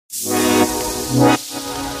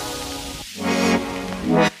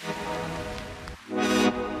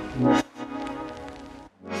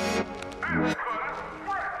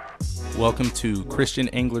Welcome to Christian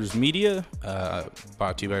Anglers Media,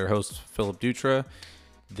 brought to you by your host, Phillip Dutra.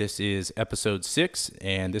 This is episode 6,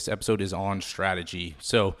 and this episode is on strategy.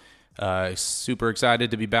 So, super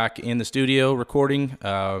excited to be back in the studio recording,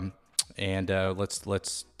 and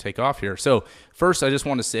let's take off here. So, first, I just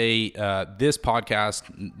want to say this podcast,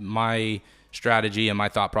 my strategy and my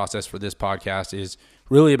thought process for this podcast is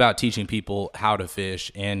really about teaching people how to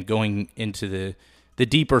fish and going into the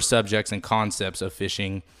deeper subjects and concepts of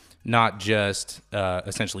fishing, not just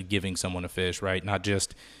essentially giving someone a fish, right? Not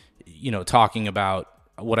just, talking about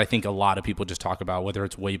what I think a lot of people just talk about, whether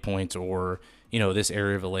it's waypoints or, this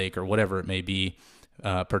area of a lake or whatever it may be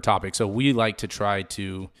per topic. So we like to try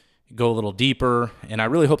to go a little deeper, and I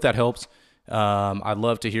really hope that helps. I'd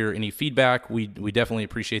love to hear any feedback. We definitely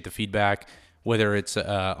appreciate the feedback, whether it's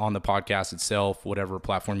on the podcast itself, whatever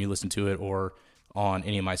platform you listen to it, or on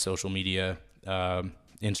any of my social media,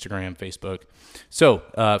 Instagram, Facebook. So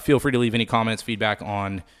feel free to leave any comments, feedback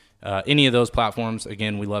on any of those platforms.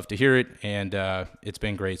 Again, we love to hear it, and it's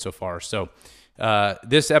been great so far. So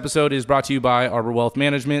this episode is brought to you by Arbor Wealth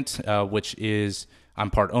Management, which is I'm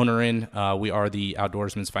part owner in. We are the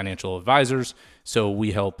Outdoorsman's financial advisors. So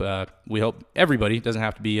we help everybody. It doesn't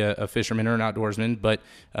have to be a fisherman or an outdoorsman, but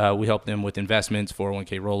we help them with investments,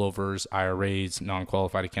 401k rollovers, IRAs,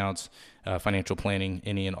 non-qualified accounts, financial planning,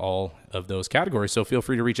 any and all of those categories. So feel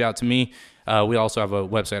free to reach out to me. We also have a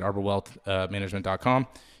website, arborwealthmanagement.com.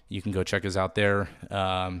 You can go check us out there, get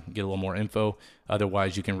a little more info.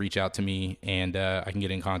 Otherwise, you can reach out to me, and I can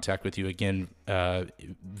get in contact with you again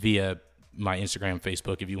via my Instagram,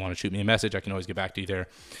 Facebook. If you want to shoot me a message, I can always get back to you there.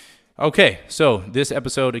 Okay, so this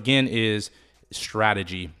episode, again, is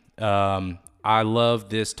strategy. I love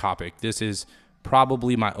this topic. This is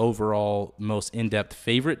probably my overall most in-depth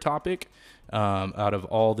favorite topic out of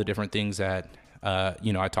all the different things that,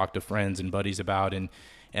 I talk to friends and buddies about. And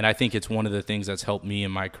I think it's one of the things that's helped me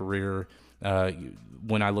in my career.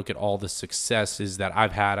 When I look at all the successes that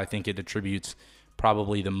I've had, I think it attributes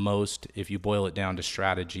probably the most, if you boil it down, to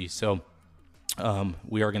strategy. So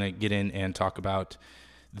we are going to get in and talk about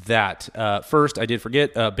that. First, I did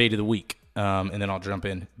forget bait of the week, and then I'll jump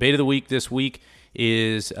in. Bait of the week this week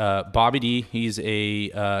is Bobby D. He's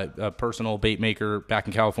a personal bait maker back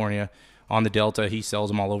in California on the Delta. He sells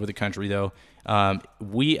them all over the country, though.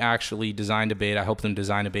 We actually designed a bait. I helped them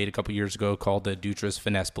design a bait a couple years ago called the Dutra's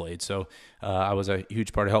Finesse Blade. So I was a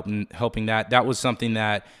huge part of helping that. That was something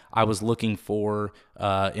that I was looking for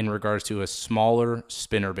in regards to a smaller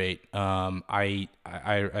spinner bait. I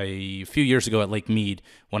a few years ago at Lake Mead,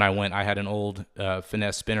 when I went, I had an old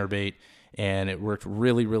Finesse spinner bait, and it worked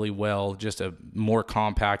really, really well. Just a more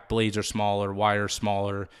compact. Blades are smaller, wire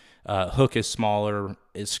smaller, hook is smaller.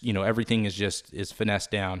 It's everything is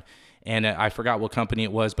finessed down. And I forgot what company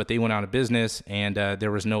it was, but they went out of business, and there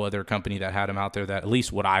was no other company that had them out there that at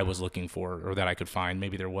least what I was looking for or that I could find.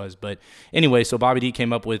 Maybe there was. But anyway, so Bobby D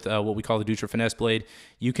came up with what we call the Dutra Finesse Blade.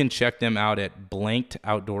 You can check them out at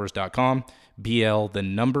blankedoutdoors.com, BL, the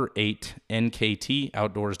number 8, NKT,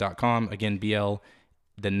 outdoors.com. Again, BL,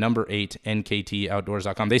 the number 8, NKT,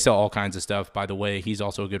 outdoors.com. They sell all kinds of stuff, by the way. He's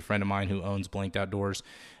also a good friend of mine who owns Blanked Outdoors.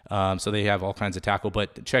 So they have all kinds of tackle,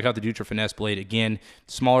 but check out the Dutra Finesse Blade. Again,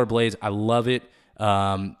 smaller blades. I love it.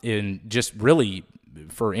 And just really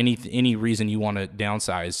for any reason you want to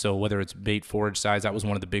downsize. So whether it's bait forage size, that was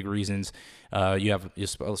one of the big reasons. You have,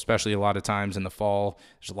 especially a lot of times in the fall,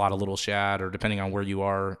 there's a lot of little shad, or depending on where you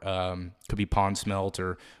are, could be pond smelt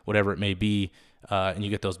or whatever it may be. And you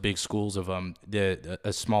get those big schools of them.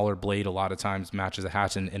 A smaller blade a lot of times matches a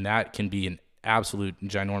hatch, and that can be an absolute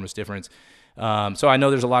ginormous difference. So I know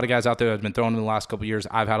there's a lot of guys out there that have been throwing them in the last couple of years.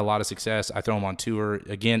 I've had a lot of success. I throw them on tour.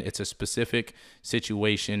 Again, it's a specific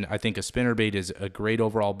situation. I think a spinner bait is a great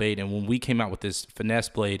overall bait. And when we came out with this finesse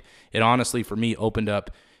blade, it honestly, for me, opened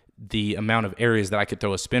up the amount of areas that I could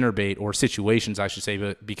throw a spinner bait, or situations, I should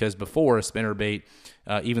say, because before a spinner bait,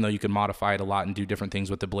 even though you could modify it a lot and do different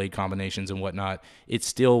things with the blade combinations and whatnot, it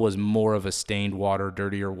still was more of a stained water,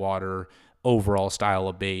 dirtier water, overall style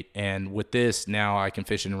of bait. And with this, now I can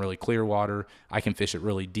fish it in really clear water. I can fish it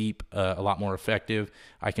really deep, a lot more effective.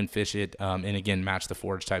 I can fish it and again match the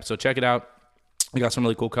forage type. So check it out. We got some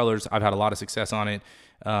really cool colors. I've had a lot of success on it.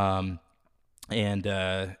 And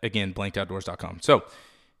again, blankedoutdoors.com. So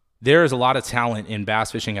there is a lot of talent in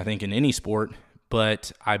bass fishing, I think, in any sport,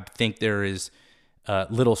 but I think there is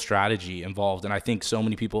little strategy involved. And I think so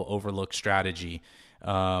many people overlook strategy.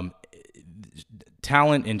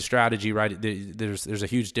 Talent and strategy, right? There's a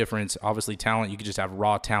huge difference. Obviously, talent, you could just have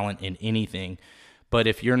raw talent in anything. But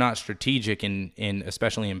if you're not strategic in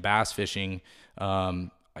especially in bass fishing,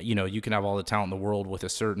 you can have all the talent in the world with a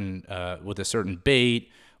certain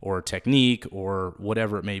bait or technique or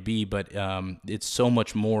whatever it may be, but it's so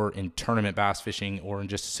much more in tournament bass fishing or in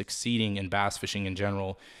just succeeding in bass fishing in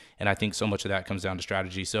general. And I think so much of that comes down to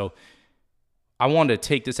strategy. So I wanted to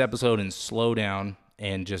take this episode and slow down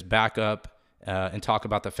and just back up and talk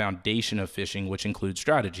about the foundation of fishing, which includes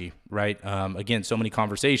strategy, right? Again, so many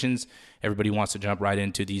conversations. Everybody wants to jump right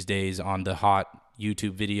into these days on the hot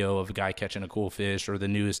YouTube video of a guy catching a cool fish or the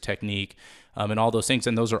newest technique and all those things.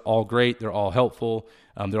 And those are all great. They're all helpful.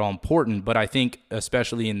 They're all important. But I think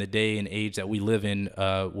especially in the day and age that we live in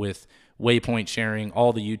with waypoint sharing,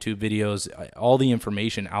 all the YouTube videos, all the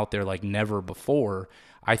information out there like never before,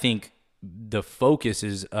 I think the focus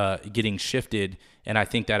is getting shifted, and I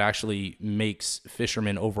think that actually makes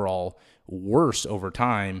fishermen overall worse over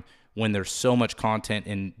time when there's so much content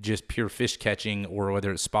in just pure fish catching, or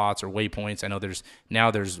whether it's spots or waypoints. I know there's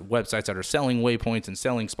websites that are selling waypoints and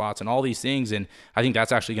selling spots and all these things, and I think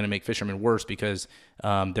that's actually going to make fishermen worse because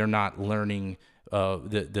they're not learning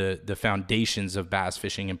the foundations of bass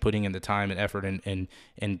fishing and putting in the time and effort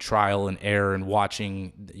and trial and error and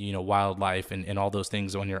watching wildlife and all those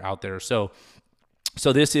things when you're out there. So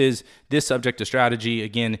this subject of strategy,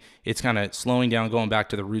 again, it's kind of slowing down, going back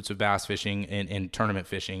to the roots of bass fishing and tournament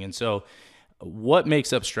fishing. And so what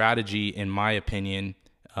makes up strategy, in my opinion,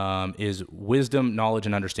 is wisdom, knowledge,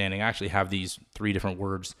 and understanding. I actually have these 3 different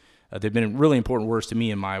words. They've been really important words to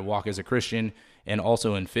me in my walk as a Christian and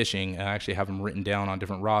also in fishing. I actually have them written down on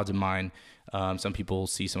different rods of mine. Some people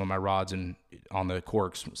see some of my rods and on the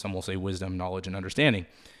corks, some will say wisdom, knowledge, and understanding.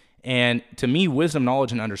 And to me, wisdom,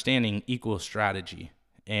 knowledge, and understanding equals strategy.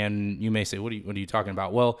 And you may say, what are you talking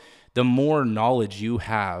about? Well, the more knowledge you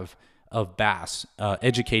have of bass,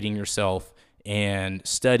 educating yourself and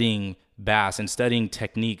studying bass and studying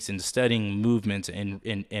techniques and studying movements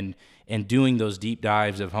and doing those deep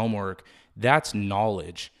dives of homework, that's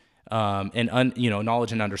knowledge.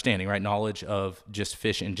 Knowledge and understanding, right? Knowledge of just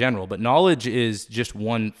fish in general, but knowledge is just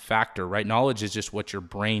one factor, right? Knowledge is just what your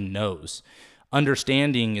brain knows.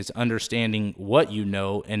 Understanding is understanding what you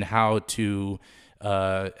know and how to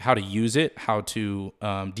use it, how to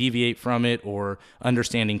deviate from it, or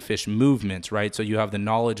understanding fish movements, right? So you have the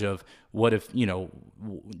knowledge of what if,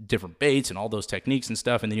 different baits and all those techniques and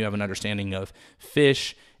stuff, and then you have an understanding of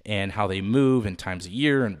fish and how they move and times of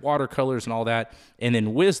year and watercolors and all that. And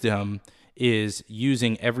then wisdom is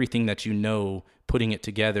using everything that you know, putting it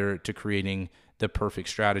together to creating the perfect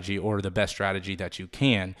strategy or the best strategy that you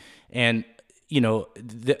can. And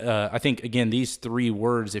I think, again, these 3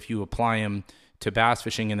 words, if you apply them to bass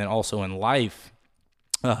fishing and then also in life,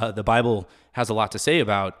 the Bible has a lot to say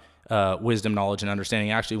about wisdom, knowledge, and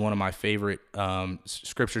understanding. Actually, one of my favorite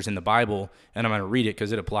scriptures in the Bible, and I'm going to read it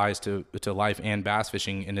because it applies to life and bass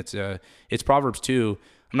fishing, and it's Proverbs 2.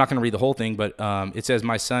 I'm not going to read the whole thing, but it says,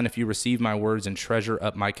 "My son, if you receive my words and treasure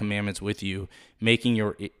up my commandments with you, making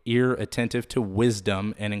your ear attentive to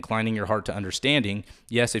wisdom and inclining your heart to understanding,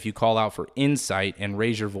 yes, if you call out for insight and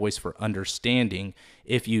raise your voice for understanding,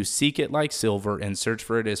 if you seek it like silver and search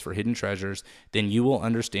for it as for hidden treasures, then you will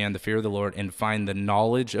understand the fear of the Lord and find the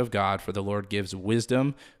knowledge of God, for the Lord gives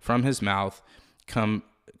wisdom from his mouth. Come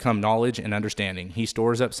knowledge and understanding. He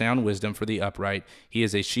stores up sound wisdom for the upright. He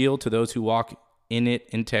is a shield to those who walk in it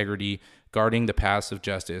integrity, guarding the paths of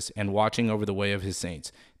justice and watching over the way of his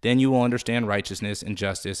saints. Then you will understand righteousness and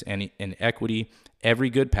justice and equity, every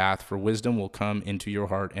good path, for wisdom will come into your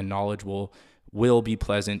heart and knowledge will be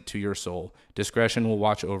pleasant to your soul. Discretion will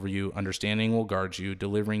watch over you. Understanding will guard you,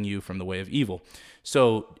 delivering you from the way of evil."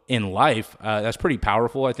 So in life, that's pretty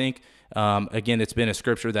powerful, I think. Again, it's been a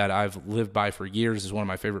scripture that I've lived by for years. It's one of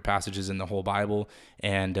my favorite passages in the whole Bible,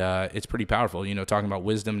 and it's pretty powerful, talking about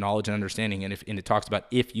wisdom, knowledge, and understanding. And it talks about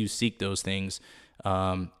if you seek those things,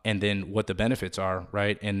 and then what the benefits are,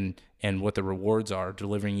 right? And what the rewards are,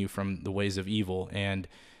 delivering you from the ways of evil, and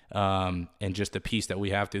just the peace that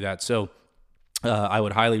we have through that. So I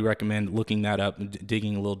would highly recommend looking that up,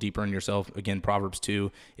 digging a little deeper in yourself. Again, Proverbs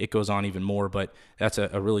 2, it goes on even more, but that's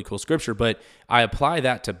a really cool scripture. But I apply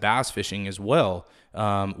that to bass fishing as well.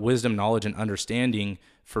 Wisdom, knowledge, and understanding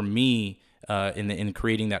for me in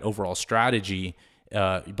creating that overall strategy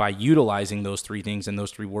by utilizing those 3 things and those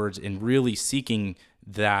 3 words and really seeking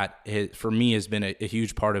that, for me, has been a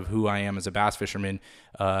huge part of who I am as a bass fisherman.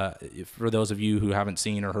 For those of you who haven't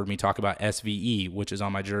seen or heard me talk about SVE, which is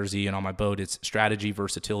on my jersey and on my boat, it's strategy,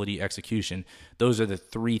 versatility, execution. Those are the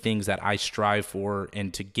 3 things that I strive for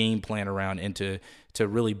and to game plan around and to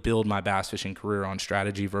really build my bass fishing career on: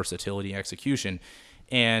 strategy, versatility, execution.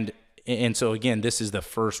 And And so again, this is the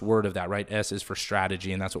first word of that, right? S is for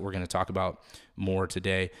strategy, and that's what we're going to talk about more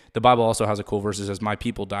today. The Bible also has a cool verse that says, "My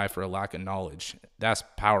people die for a lack of knowledge." That's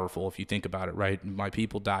powerful if you think about it, right? My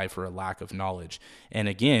people die for a lack of knowledge. And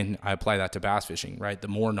again, I apply that to bass fishing, right? The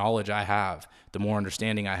more knowledge I have, the more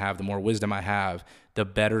understanding I have, the more wisdom I have, the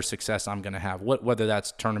better success I'm going to have. Whether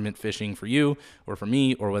that's tournament fishing for you or for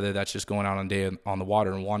me, or whether that's just going out on day on the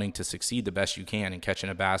water and wanting to succeed the best you can and catching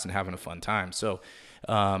a bass and having a fun time. So,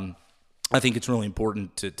 I think it's really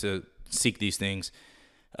important to seek these things.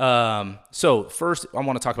 So first, I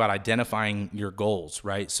want to talk about identifying your goals,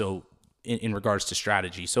 right? So in regards to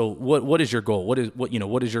strategy. So what is your goal?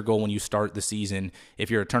 What is your goal when you start the season? If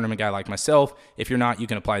you're a tournament guy like myself, if you're not, you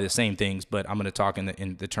can apply the same things, but I'm going to talk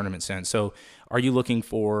in the tournament sense. So are you looking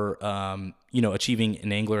for, achieving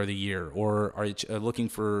an Angler of the Year, or are you looking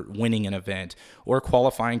for winning an event or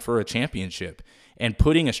qualifying for a championship? And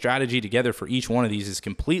putting a strategy together for each one of these is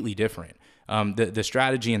completely different. The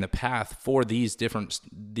strategy and the path for these different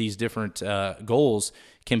goals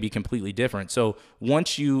can be completely different. So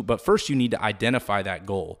but first you need to identify that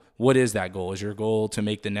goal. What is that goal? Is your goal to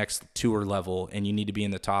make the next tour level and you need to be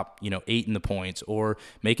in the top, 8 in the points, or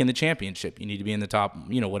making the championship? You need to be in the top,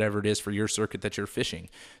 whatever it is for your circuit that you're fishing.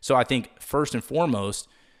 So I think first and foremost,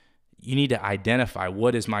 you need to identify,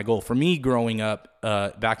 what is my goal? For me, growing up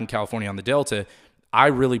back in California on the Delta, I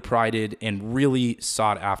really prided and really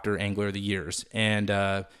sought after Angler of the Years. And,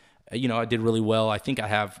 I did really well. I think I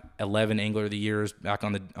have 11 Angler of the Years back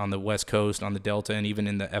on the West Coast, on the Delta, and even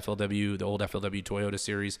in the FLW, the old FLW Toyota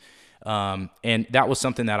series. And that was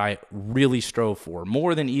something that I really strove for,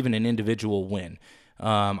 more than even an individual win.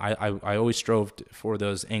 I always strove for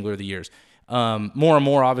those Angler of the Years. More and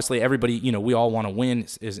more, obviously, everybody, we all want to win,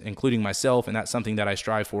 including myself, and that's something that I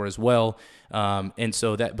strive for as well.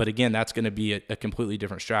 But again, that's going to be a completely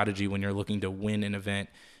different strategy when you're looking to win an event.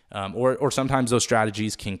 Or sometimes those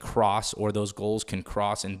strategies can cross, or those goals can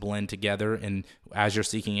cross and blend together. And as you're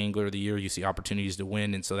seeking Angler of the Year, you see opportunities to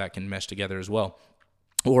win, and so that can mesh together as well.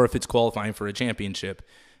 Or if it's qualifying for a championship.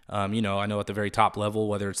 I know at the very top level,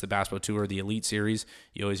 whether it's the Bass Pro Tour or the Elite Series,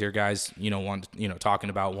 you always hear guys, talking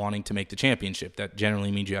about wanting to make the championship. That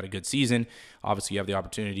generally means you had a good season. Obviously, you have the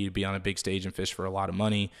opportunity to be on a big stage and fish for a lot of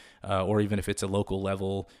money, or even if it's a local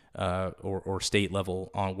level or state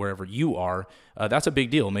level on wherever you are. That's a big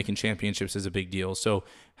deal. Making championships is a big deal. So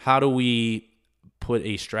how do we put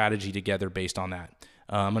a strategy together based on that?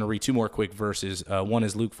 I'm going to read two more quick verses. One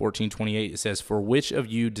is Luke 14:28. It says, "For which of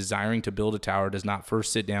you desiring to build a tower does not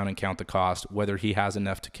first sit down and count the cost, whether he has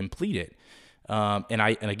enough to complete it?" And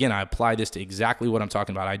again, I apply this to exactly what I'm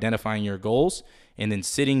talking about: identifying your goals and then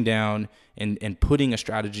sitting down and putting a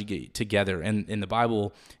strategy together. And in the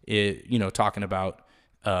Bible, talking about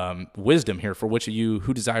wisdom here. For which of you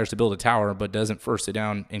who desires to build a tower but doesn't first sit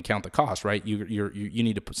down and count the cost, right? You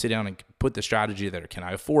need to sit down and put the strategy there. Can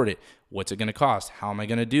I afford it? What's it going to cost? How am I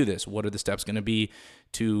going to do this? What are the steps going to be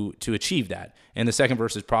to achieve that? And the second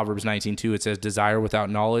verse is Proverbs 19:2. It says, "Desire without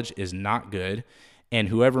knowledge is not good, and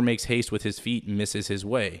whoever makes haste with his feet misses his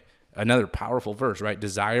way." Another powerful verse, right?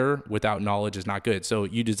 Desire without knowledge is not good. So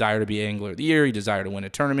you desire to be Angler of the Year, you desire to win a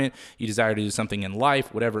tournament, you desire to do something in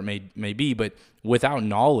life, whatever it may be, but without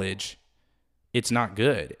knowledge, it's not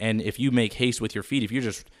good. And if you make haste with your feet, if you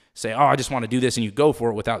just say, "Oh, I just want to do this," and you go for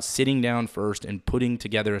it without sitting down first and putting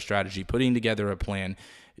together a strategy, putting together a plan,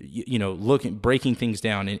 breaking things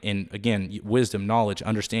down, and again, wisdom, knowledge,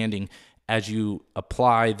 understanding, as you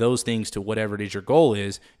apply those things to whatever it is your goal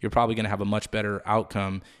is, you're probably going to have a much better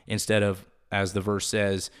outcome instead of, as the verse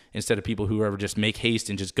says, instead of people who ever just make haste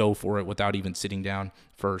and just go for it without even sitting down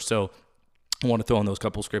first. So I want to throw in those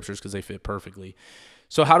couple scriptures because they fit perfectly.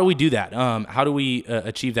 So how do we do that? How do we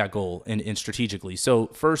achieve that goal and strategically? So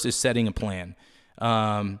first is setting a plan,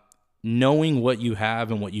 knowing what you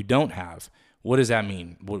have and what you don't have. What does that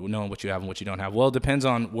mean? Knowing what you have and what you don't have? Well, it depends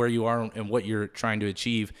on where you are and what you're trying to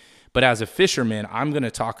achieve. But as a fisherman, I'm going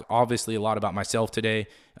to talk obviously a lot about myself today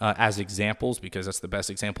as examples, because that's the best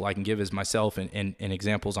example I can give is myself and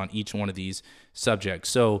examples on each one of these subjects.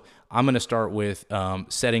 So I'm going to start with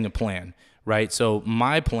setting a plan, right? So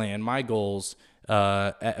my plan, my goals,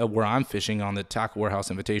 where I'm fishing on the Tackle Warehouse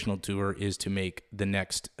Invitational Tour is to make the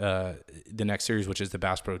next series, which is the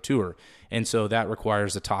Bass Pro Tour. And so that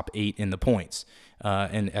requires the top 8 in the points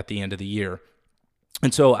and at the end of the year.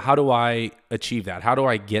 And so how do I achieve that? How do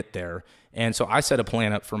I get there? And so I set a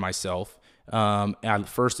plan up for myself At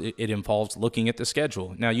first, it involves looking at the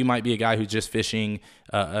schedule. Now, you might be a guy who's just fishing,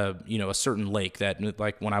 a certain lake that,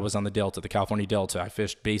 like when I was on the Delta, the California Delta, I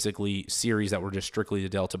fished basically series that were just strictly the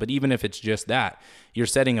Delta. But even if it's just that, you're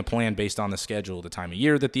setting a plan based on the schedule, the time of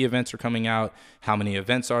year that the events are coming out, how many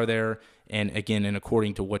events are there, and again, and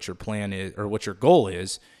according to what your plan is or what your goal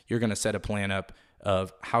is, you're going to set a plan up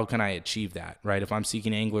of how can I achieve that, right? If I'm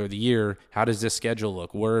seeking Angler of the Year, how does this schedule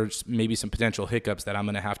look? Where's maybe some potential hiccups that I'm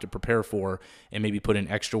going to have to prepare for and maybe put in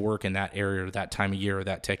extra work in that area or that time of year or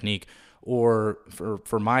that technique? Or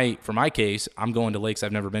for my case, I'm going to lakes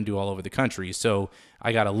I've never been to all over the country. So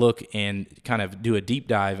I got to look and kind of do a deep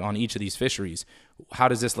dive on each of these fisheries. How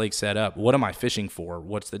does this lake set up? What am I fishing for?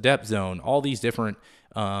 What's the depth zone? All these different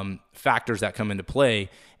factors that come into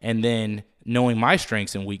play. And then knowing my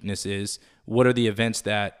strengths and weaknesses, what are the events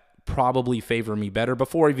that probably favor me better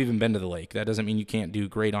before I've even been to the lake? That doesn't mean you can't do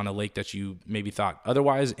great on a lake that you maybe thought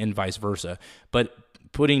otherwise, and vice versa. But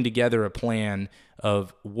putting together a plan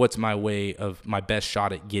of what's my way of my best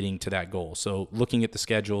shot at getting to that goal. So looking at the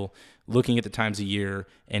schedule, looking at the times of year,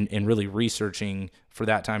 and really researching for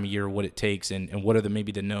that time of year what it takes and what are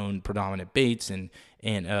maybe the known predominant baits and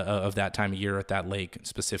of that time of year at that lake,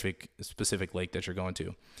 specific lake that you're going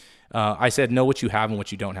to. I said know what you have and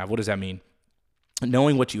what you don't have. What does that mean?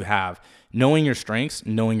 Knowing what you have, knowing your strengths,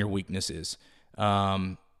 knowing your weaknesses.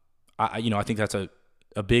 I think that's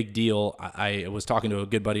a big deal. I was talking to a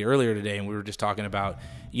good buddy earlier today, and we were just talking about,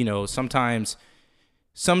 sometimes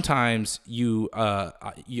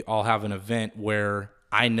I'll have an event where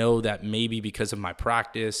I know that maybe because of my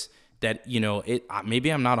practice that,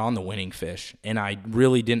 maybe I'm not on the winning fish and I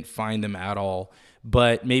really didn't find them at all,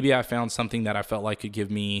 but maybe I found something that I felt like could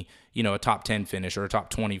give me, a top 10 finish or a top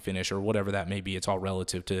 20 finish or whatever that may be. It's all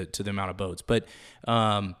relative to the amount of boats. But,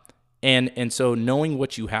 and so knowing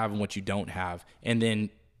what you have and what you don't have, and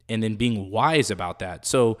then being wise about that.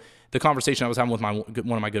 So the conversation I was having with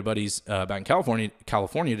one of my good buddies back in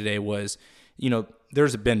California today was,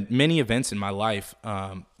 there's been many events in my life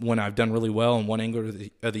when I've done really well and won Angler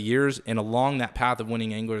of the Years, and along that path of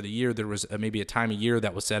winning Angler of the Year, there was maybe a time of year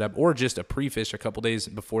that was set up, or just a pre-fish a couple days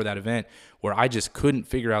before that event where I just couldn't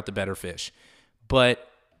figure out the better fish. But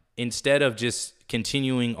instead of just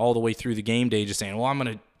continuing all the way through the game day, just saying, well, I'm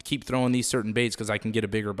going to keep throwing these certain baits because I can get a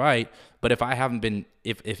bigger bite. But if I haven't been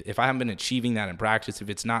achieving that in practice, if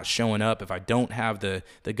it's not showing up, if I don't have the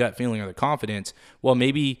gut feeling or the confidence, well,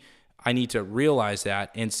 maybe I need to realize that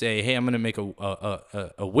and say, hey, I'm going to make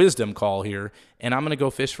a wisdom call here, and I'm going to go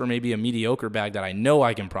fish for maybe a mediocre bag that I know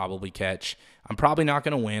I can probably catch. I'm probably not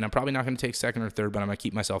going to win. I'm probably not going to take second or third, but I'm going to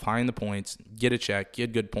keep myself high in the points, get a check,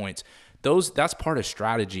 get good points. That's part of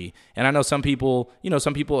strategy. And I know some people,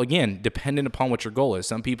 again, dependent upon what your goal is.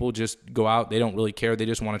 Some people just go out, they don't really care. They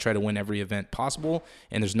just want to try to win every event possible,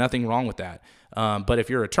 and there's nothing wrong with that. But if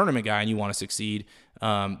you're a tournament guy and you want to succeed,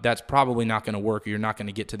 that's probably not going to work. You're not going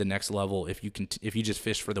to get to the next level if you just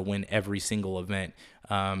fish for the win every single event.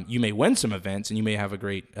 You may win some events and you may have a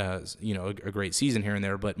great, a great season here and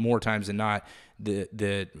there, but more times than not,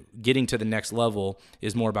 the getting to the next level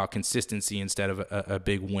is more about consistency instead of a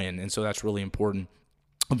big win. And so that's really important,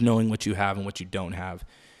 of knowing what you have and what you don't have.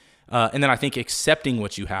 And then I think accepting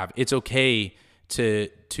what you have. It's okay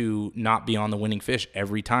to not be on the winning fish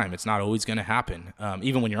every time. It's not always going to happen.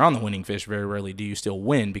 Even when you're on the winning fish, very rarely do you still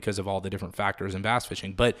win because of all the different factors in bass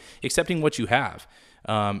fishing, but accepting what you have.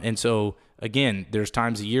 And so again, there's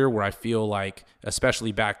times a year where I feel like,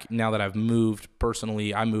 especially back now that I've moved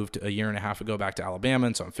personally, I moved a year and a half ago back to Alabama.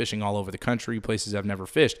 And so I'm fishing all over the country, places I've never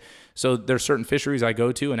fished. So there's certain fisheries I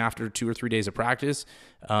go to, and after 2 or 3 days of practice,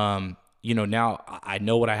 now I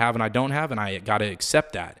know what I have and I don't have, and I got to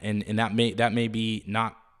accept that. And that may be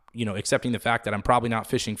not, accepting the fact that I'm probably not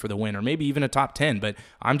fishing for the win or maybe even a top 10, but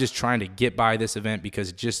I'm just trying to get by this event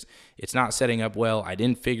because it's not setting up well. I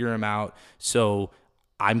didn't figure them out. So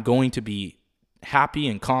I'm going to be happy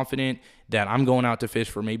and confident that I'm going out to fish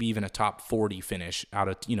for maybe even a top 40 finish out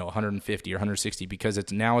of 150 or 160, because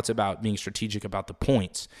it's about being strategic about the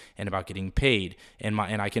points and about getting paid, and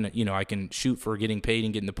I can shoot for getting paid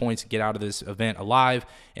and getting the points and get out of this event alive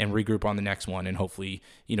and regroup on the next one, and hopefully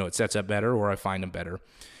it sets up better or I find them better.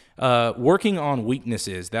 Working on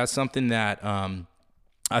weaknesses, that's something that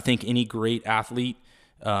I think any great athlete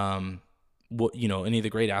what, any of the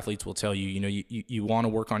great athletes will tell you, you want to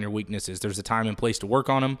work on your weaknesses. There's a time and place to work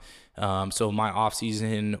on them. So my off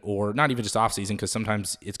season, or not even just off season, because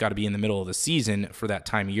sometimes it's got to be in the middle of the season for that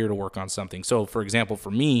time of year to work on something. So for example,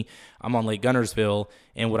 for me, I'm on Lake Guntersville,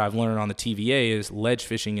 and what I've learned on the TVA is ledge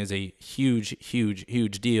fishing is a huge, huge,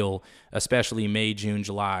 huge deal, especially May, June,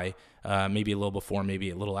 July, maybe a little before, maybe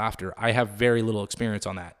a little after. I have very little experience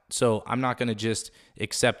on that. So I'm not going to just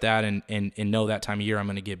accept that and know that time of year I'm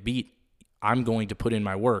going to get beat. I'm going to put in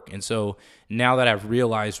my work. And so now that I've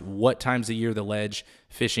realized what times of year the ledge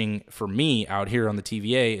fishing for me out here on the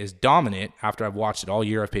TVA is dominant, after I've watched it all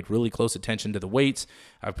year, I've paid really close attention to the weights.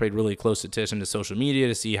 I've paid really close attention to social media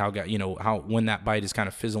to see how when that bite is kind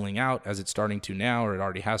of fizzling out, as it's starting to now, or it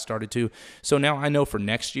already has started to. So now I know for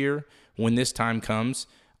next year, when this time comes,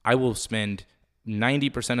 I will spend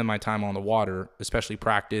 90% of my time on the water, especially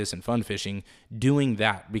practice and fun fishing, doing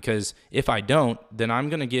that. Because if I don't, then I'm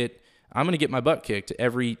going to get my butt kicked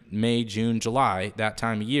every May, June, July, that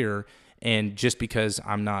time of year. And just because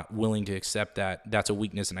I'm not willing to accept that, that's a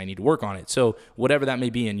weakness and I need to work on it. So whatever that may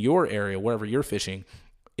be in your area, wherever you're fishing,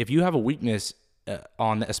 if you have a weakness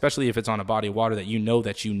especially if it's on a body of water that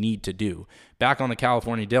that you need to do. Back on the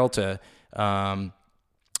California Delta,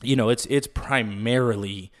 it's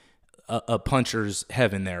primarily a puncher's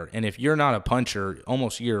heaven there. And if you're not a puncher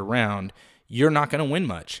almost year round, you're not going to win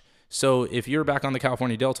much. So if you're back on the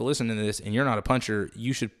California Delta listening to this and you're not a puncher,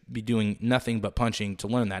 you should be doing nothing but punching to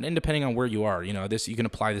learn that. And depending on where you are, you can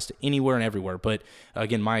apply this to anywhere and everywhere. But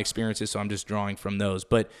again, my experiences, so I'm just drawing from those.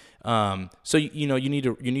 But so you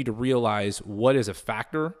need to realize what is a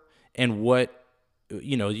factor and what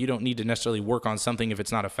you don't need to necessarily work on something if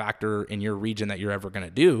it's not a factor in your region that you're ever going to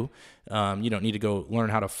do. You don't need to go learn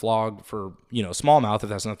how to flog for, smallmouth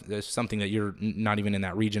if that's something that you're not even in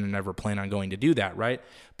that region and never plan on going to do that, right?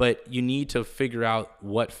 But you need to figure out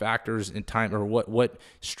what factors in time, or what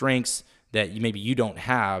strengths that maybe you don't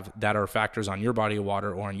have that are factors on your body of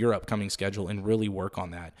water or on your upcoming schedule, and really work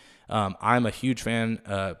on that. I'm a huge fan.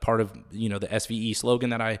 Part of the SVE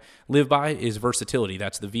slogan that I live by is versatility.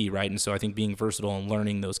 That's the V, right? And so I think being versatile and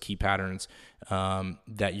learning those key patterns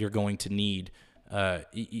that you're going to need.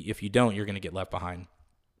 If you don't, you're going to get left behind.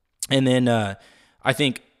 And then I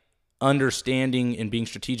think understanding and being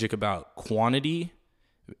strategic about quantity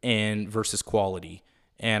and versus quality.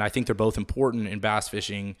 And I think they're both important in bass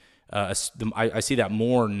fishing. I see that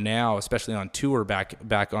more now, especially on tour back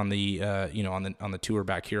on the on the tour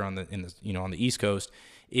back here on the East Coast,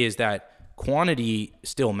 is that quantity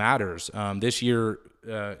still matters. This year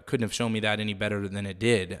couldn't have shown me that any better than it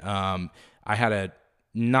did. I had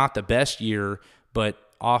not the best year, but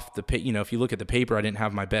off the if you look at the paper, I didn't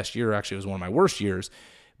have my best year. Actually, it was one of my worst years.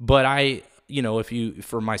 But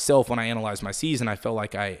for myself, when I analyzed my season, I felt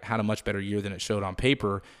like I had a much better year than it showed on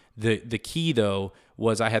paper. The key though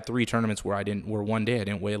was I had 3 tournaments where one day I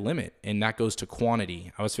didn't weigh a limit, and that goes to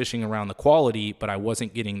quantity. I was fishing around the quality, but I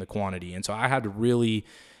wasn't getting the quantity, and so I had to really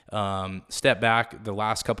step back the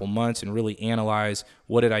last couple months and really analyze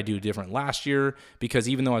what did I do different last year, because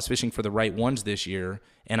even though I was fishing for the right ones this year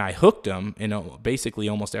and I hooked them in basically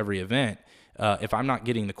almost every event, if I'm not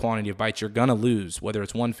getting the quantity of bites, you're going to lose, whether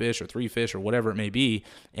it's 1 fish or 3 fish or whatever it may be.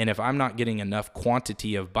 And if I'm not getting enough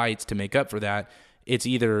quantity of bites to make up for that, it's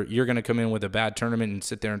either you're going to come in with a bad tournament and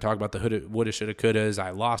sit there and talk about the woulda, shoulda, couldas,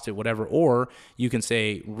 I lost it, whatever, or you can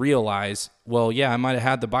realize, well, yeah, I might have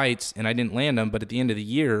had the bites and I didn't land them, but at the end of the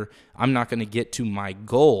year, I'm not going to get to my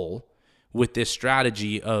goal with this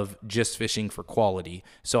strategy of just fishing for quality.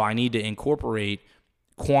 So I need to incorporate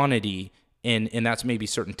quantity, and that's maybe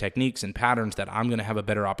certain techniques and patterns that I'm going to have a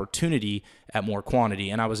better opportunity at more quantity.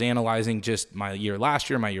 And I was analyzing just my year last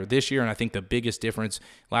year, my year this year, and I think the biggest difference,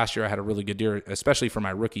 last year I had a really good year, especially for my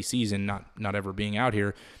rookie season, not ever being out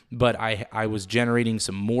here, but I was generating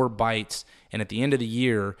some more bites, and at the end of the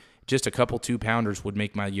year, just a couple 2-pounders would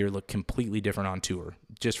make my year look completely different on tour,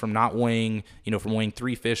 just from not weighing, from weighing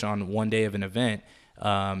 3 fish on one day of an event.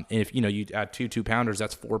 And if you add 2 2-pounders,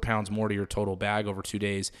 that's 4 pounds more to your total bag over 2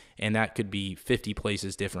 days, and that could be 50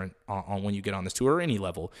 places different on when you get on this tour or any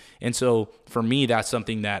level. And so for me, that's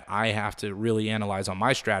something that I have to really analyze on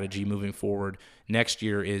my strategy moving forward next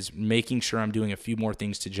year, is making sure I'm doing a few more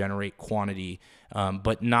things to generate quantity,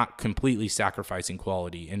 but not completely sacrificing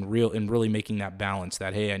quality, and really making that balance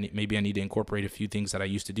that, hey, maybe I need to incorporate a few things that I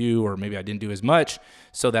used to do, or maybe I didn't do as much,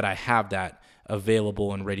 so that I have that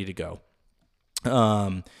available and ready to go.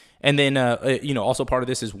 And then, also part of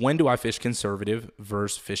this is, when do I fish conservative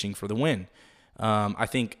versus fishing for the win? I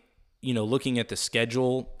think, looking at the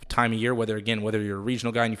schedule, time of year, whether you're a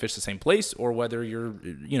regional guy and you fish the same place, or whether you're,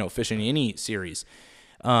 fishing any series,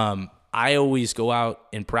 I always go out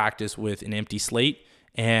and practice with an empty slate,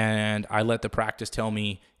 and I let the practice tell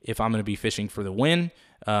me if I'm going to be fishing for the win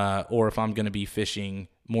or if I'm going to be fishing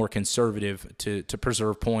more conservative to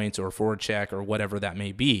preserve points or forward check or whatever that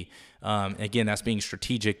may be. Again, that's being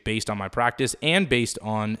strategic based on my practice and based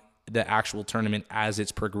on the actual tournament as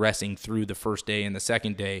it's progressing through the first day and the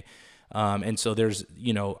second day. And so there's,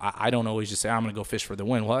 I don't always just say, I'm going to go fish for the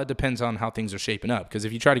win. Well, it depends on how things are shaping up. Because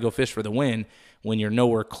if you try to go fish for the win when you're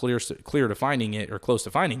nowhere clear to finding it or close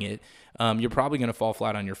to finding it, you're probably going to fall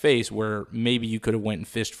flat on your face, where maybe you could have went and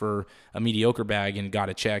fished for a mediocre bag and got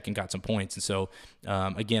a check and got some points. And so,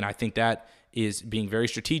 again, I think that is being very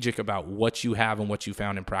strategic about what you have and what you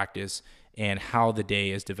found in practice and how the day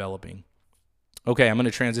is developing. Okay, I'm going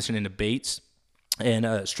to transition into baits and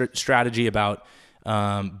a strategy about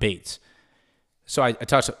baits. So I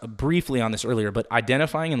touched briefly on this earlier, but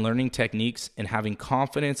identifying and learning techniques and having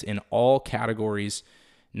confidence in all categories,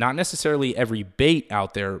 not necessarily every bait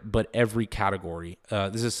out there, but every category.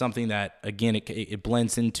 This is something that, again, it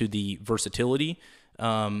blends into the versatility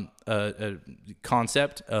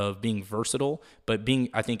concept of being versatile, but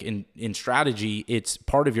I think in strategy, it's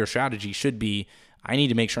part of your strategy should be, I need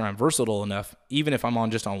to make sure I'm versatile enough, even if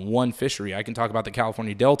I'm just on one fishery. I can talk about the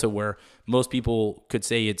California Delta, where most people could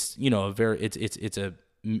say it's,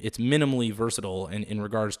 it's minimally versatile in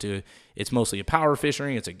regards to, it's mostly a power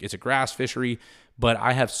fishery, it's a grass fishery, but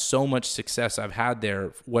I have so much success I've had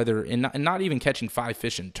there, whether in not even catching 5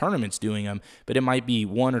 fish in tournaments doing them, but it might be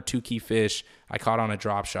 1 or 2 key fish I caught on a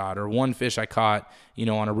drop shot, or 1 fish I caught,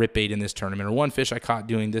 on a rip bait in this tournament, or 1 fish I caught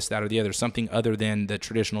doing this, that, or the other, something other than the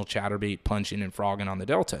traditional chatterbait punching and frogging on the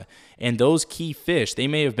Delta. And those key fish, they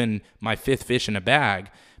may have been my 5th fish in a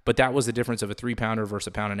bag, but that was the difference of a 3-pounder versus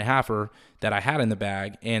a 1.5-pounder that I had in the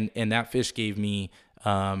bag. And that fish gave me,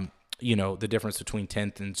 the difference between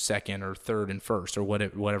 10th and 2nd or 3rd and 1st or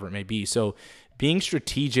whatever it may be. So being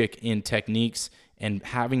strategic in techniques and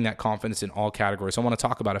having that confidence in all categories. So I want to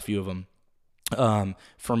talk about a few of them.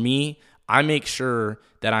 For me, I make sure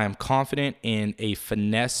that I am confident in a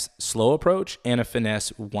finesse slow approach and a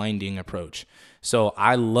finesse winding approach. So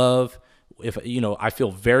I love, I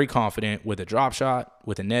feel very confident with a drop shot,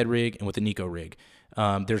 with a Ned rig, and with a Nico rig.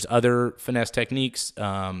 There's other finesse techniques,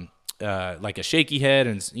 like a shaky head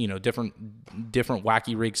and, different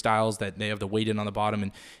wacky rig styles that they have the weight in on the bottom,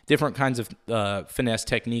 and different kinds of finesse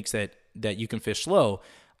techniques that you can fish slow.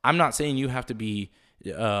 I'm not saying you have to be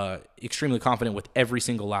extremely confident with every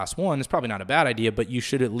single last one. It's probably not a bad idea, but you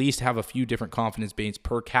should at least have a few different confidence baits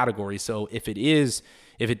per category. So if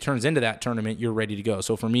it turns into that tournament, you're ready to go.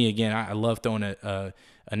 So for me, again, I love throwing a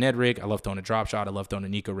Ned rig. I love throwing a drop shot. I love throwing a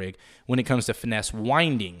Nico rig. When it comes to finesse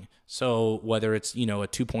winding, so whether it's, a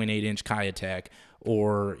 2.8-inch Kayatek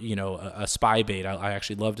or, a spy bait, I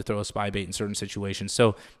actually love to throw a spy bait in certain situations.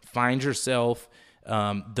 So find yourself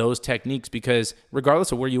those techniques, because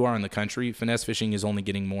regardless of where you are in the country, finesse fishing is only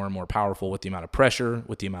getting more and more powerful with the amount of pressure,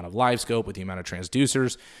 with the amount of live scope, with the amount of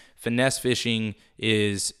transducers. Finesse fishing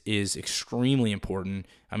is extremely important.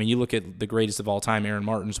 I mean, you look at the greatest of all time, Aaron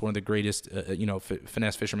Martin's one of the greatest,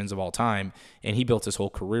 finesse fishermen of all time, and he built his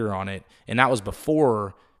whole career on it. And that was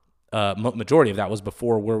before, majority of that was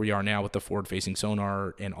before where we are now with the forward-facing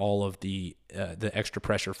sonar and all of the extra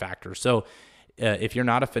pressure factors. So if you're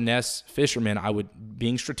not a finesse fisherman,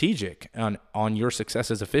 being strategic on your success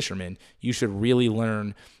as a fisherman, you should really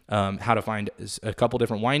learn how to find a couple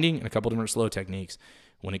different winding and a couple different slow techniques.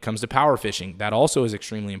 When it comes to power fishing, that also is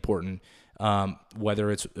extremely important,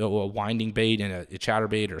 whether it's a winding bait and a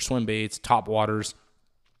chatterbait or swim baits, top waters.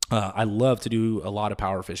 I love to do a lot of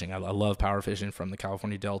power fishing. I love power fishing from the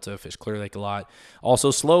California Delta, fish Clear Lake a lot.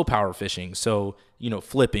 Also slow power fishing. So,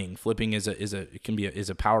 flipping is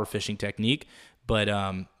a power fishing technique, but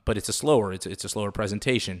it's a slower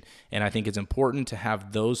presentation. And I think it's important to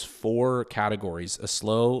have those 4 categories, a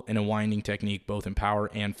slow and a winding technique, both in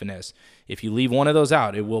power and finesse. If you leave one of those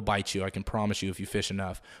out, it will bite you. I can promise you, if you fish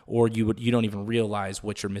enough, or you don't even realize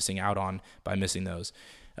what you're missing out on by missing those.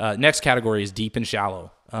 Next category is deep and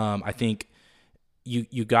shallow. I think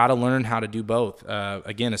you got to learn how to do both.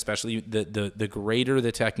 Again, especially the greater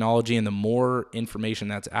the technology and the more information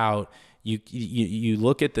that's out, you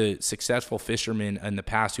look at the successful fishermen in the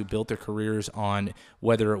past who built their careers on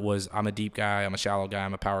whether it was, I'm a deep guy, I'm a shallow guy,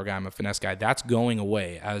 I'm a power guy, I'm a finesse guy. That's going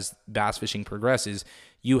away as bass fishing progresses.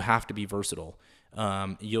 You have to be versatile.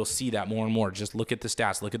 You'll see that more and more. Just look at the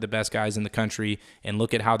stats, look at the best guys in the country, and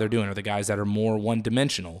look at how they're doing. Or the guys that are more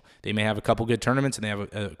one-dimensional. They may have a couple good tournaments, and they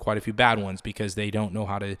have quite a few bad ones because they don't know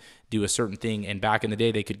how to do a certain thing. And back in the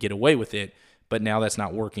day, they could get away with it, but now that's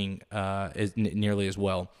not working nearly as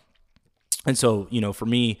well. And so, for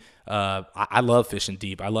me, I love fishing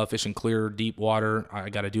deep. I love fishing clear, deep water. I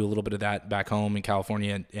got to do a little bit of that back home in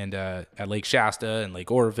California and at Lake Shasta and Lake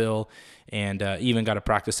Oroville, and even got to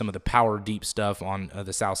practice some of the power deep stuff on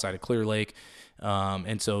the south side of Clear Lake.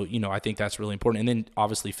 And so, I think that's really important. And then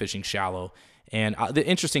obviously fishing shallow. And the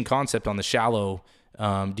interesting concept on the shallow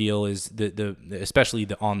deal is especially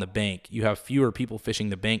on the bank. You have fewer people fishing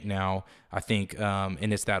the bank now, I think,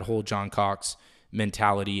 and it's that whole John Cox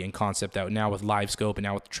mentality and concept that now with live scope and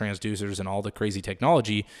now with the transducers and all the crazy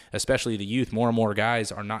technology, especially the youth, more and more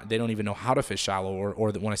guys they don't even know how to fish shallow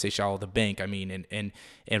or when I say shallow, the bank, I mean,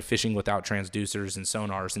 and fishing without transducers and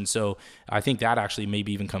sonars. And so I think that actually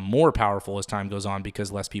maybe even become more powerful as time goes on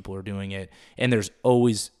because less people are doing it. And there's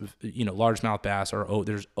always, largemouth bass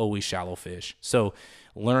there's always shallow fish. So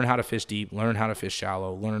learn how to fish deep, learn how to fish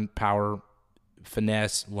shallow, learn power,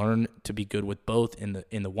 finesse, learn to be good with both in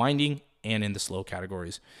the winding and in the slow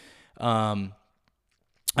categories. I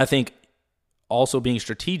think also being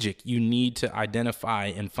strategic, you need to identify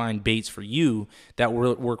and find baits for you that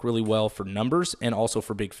work really well for numbers and also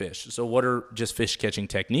for big fish. So what are just fish catching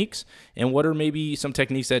techniques, and what are maybe some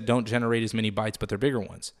techniques that don't generate as many bites but they're bigger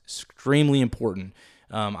ones? Extremely important.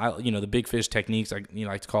 The big fish techniques, I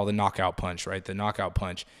like to call the knockout punch, right? The knockout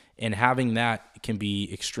punch, and having that can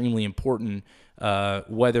be extremely important.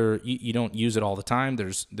 Whether you don't use it all the time,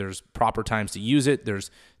 there's proper times to use it. There's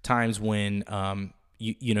times when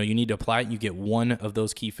you need to apply it. You get one of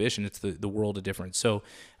those key fish, and it's the world of difference. So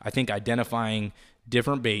I think identifying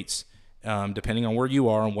different baits, depending on where you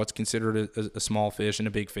are and what's considered a small fish and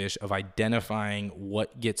a big fish, of identifying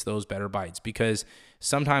what gets those better bites. Because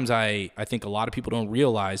sometimes I think a lot of people don't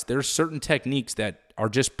realize there's certain techniques that are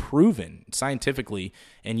just proven scientifically,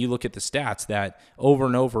 and you look at the stats that over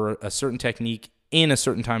and over, a certain technique in a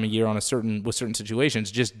certain time of year with certain situations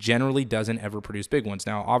just generally doesn't ever produce big ones.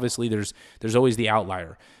 Now, obviously, there's always the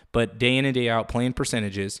outlier, but day in and day out, playing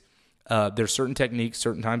percentages, there's certain techniques,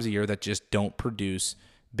 certain times of year that just don't produce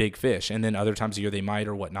big fish, and then other times of year they might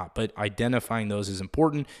or whatnot. But identifying those is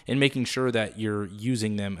important, and making sure that you're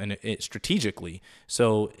using them strategically.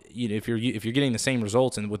 So if you're getting the same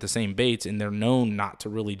results and with the same baits, and they're known not to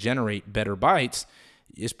really generate better bites,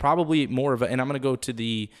 is probably more of a. And I'm going to go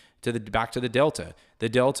back to the Delta. The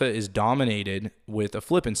Delta is dominated with a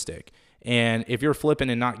flipping stick. And if you're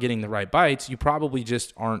flipping and not getting the right bites, you probably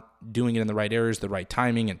just aren't doing it in the right areas, the right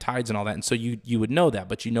timing and tides and all that. And so you would know that,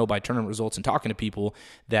 but by tournament results and talking to people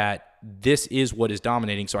that this is what is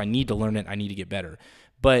dominating. So I need to learn it. I need to get better.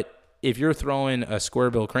 But if you're throwing a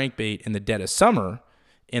square bill crankbait in the dead of summer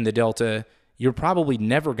in the Delta, you're probably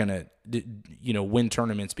never going to, win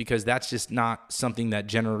tournaments, because that's just not something that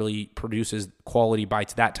generally produces quality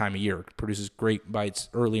bites that time of year. It produces great bites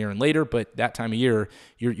earlier and later, but that time of year,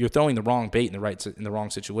 you're throwing the wrong bait in the wrong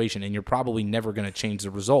situation, and you're probably never going to change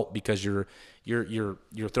the result because you're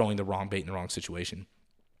throwing the wrong bait in the wrong situation.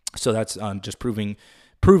 So that's just proven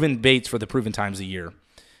baits for the proven times of year.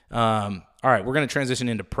 All right, we're going to transition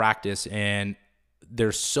into practice, and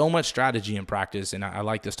there's so much strategy in practice, and I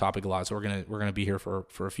like this topic a lot, so we're gonna be here for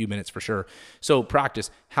a few minutes for sure. So practice,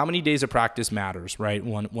 how many days of practice matters, right?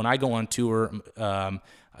 When I go on tour,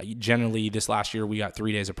 generally this last year we got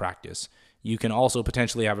 3 days of practice. You can also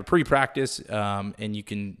potentially have a pre-practice, and you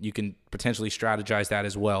can potentially strategize that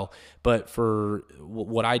as well. But for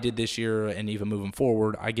what I did this year, and even moving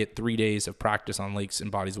forward, I get 3 days of practice on lakes and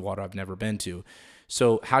bodies of water I've never been to.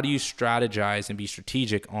 So how do you strategize and be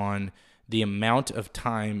strategic on the amount of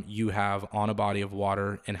time you have on a body of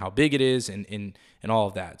water and how big it is and all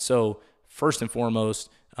of that? So first and foremost,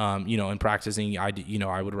 in practicing,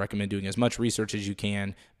 I would recommend doing as much research as you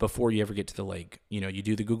can before you ever get to the lake. You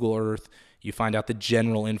do the Google Earth, you find out the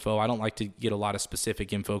general info. I don't like to get a lot of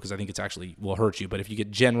specific info because I think it's actually will hurt you. But if you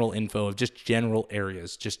get general info of just general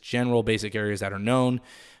areas, just general basic areas that are known,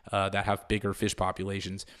 that have bigger fish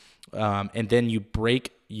populations, and then you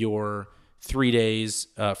break your 3 days,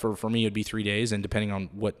 for me, it'd be 3 days. And depending on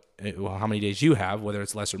how many days you have, whether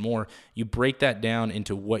it's less or more, you break that down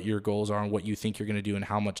into what your goals are and what you think you're going to do and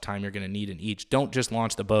how much time you're going to need in each. Don't just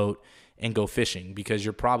launch the boat and go fishing, because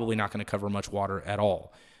you're probably not going to cover much water at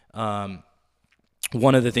all.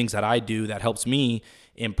 One of the things that I do that helps me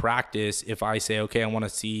in practice, if I say, okay, I want to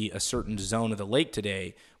see a certain zone of the lake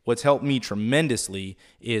today, what's helped me tremendously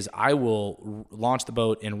is I will launch the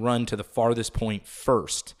boat and run to the farthest point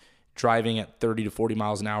first, driving at 30 to 40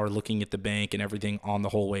 miles an hour, looking at the bank and everything on the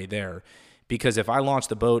whole way there. Because if I launch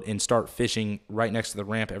the boat and start fishing right next to the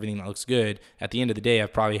ramp, everything that looks good, at the end of the day, I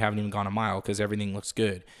probably haven't even gone a mile because everything looks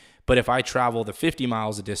good. But if I travel the 50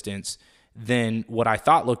 miles of distance, then what I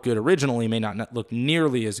thought looked good originally may not look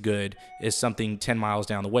nearly as good as something 10 miles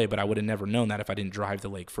down the way, but I would have never known that if I didn't drive the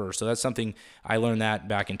lake first. So that's something I learned that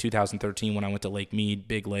back in 2013 when I went to Lake Mead,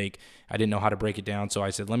 big lake. I didn't know how to break it down, so I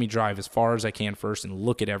said, let me drive as far as I can first and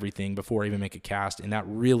look at everything before I even make a cast, and that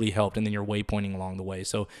really helped, and then you're waypointing along the way.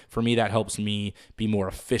 So for me, that helps me be more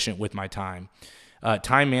efficient with my time.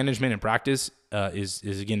 Time management and practice is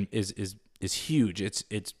huge.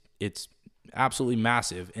 It's absolutely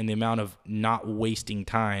massive in the amount of not wasting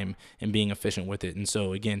time and being efficient with it. And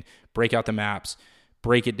so again, break out the maps,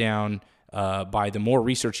 break it down. By the more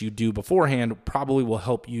research you do beforehand, probably will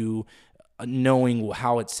help you knowing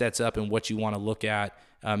how it sets up and what you want to look at.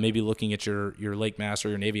 Maybe looking at your Lake Mass or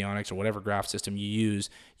your Navionics or whatever graph system you use,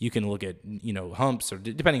 you can look at, humps, or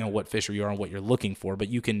depending on what fishery you are and what you're looking for. But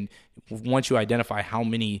you can, once you identify how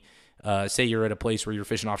many, say you're at a place where you're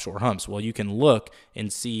fishing offshore humps, well, you can look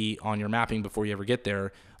and see on your mapping before you ever get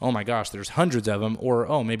there, oh my gosh, there's hundreds of them, or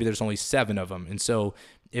oh, maybe there's only 7 of them. And so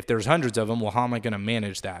if there's hundreds of them, well, how am I going to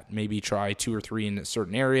manage that? Maybe try 2 or 3 in a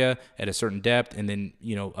certain area at a certain depth, and then,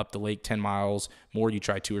 up the lake 10 miles more, you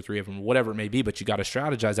try 2 or 3 of them, whatever it may be, but you got to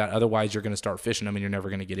strategize that. Otherwise, you're going to start fishing them and you're never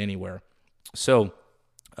going to get anywhere. So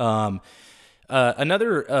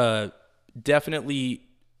another definitely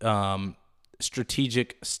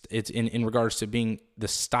strategic, it's in regards to being the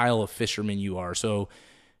style of fisherman you are. So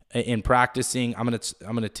in practicing, I'm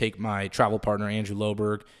gonna take my travel partner Andrew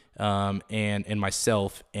Loberg and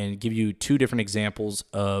myself and give you 2 different examples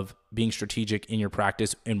of being strategic in your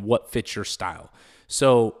practice and what fits your style.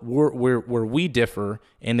 So where we differ,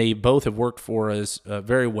 and they both have worked for us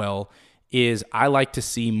very well, is I like to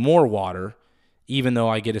see more water, even though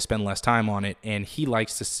I get to spend less time on it, and he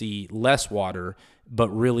likes to see less water, but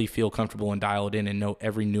really feel comfortable and dial it in and know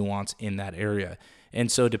every nuance in that area. And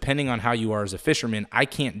so depending on how you are as a fisherman, I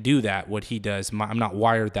can't do that, what he does. I'm not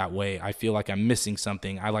wired that way. I feel like I'm missing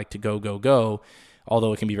something. I like to go,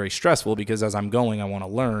 although it can be very stressful because as I'm going, I want to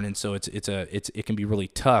learn. And so it can be really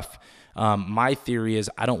tough. My theory is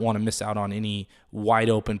I don't want to miss out on any wide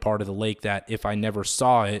open part of the lake that if I never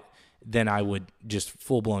saw it, then I would just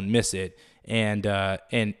full blown miss it. And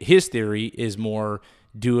his theory is more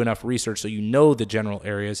do enough research so you know the general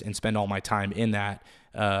areas and spend all my time in that.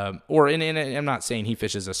 And I'm not saying he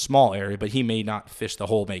fishes a small area, but he may not fish the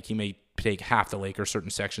whole lake. He may take half the lake or certain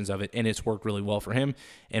sections of it, and it's worked really well for him,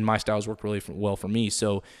 and my style's worked really well for me.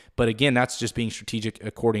 So, but again, that's just being strategic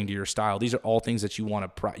according to your style. These are all things that you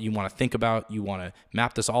want to think about. You want to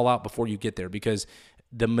map this all out before you get there, because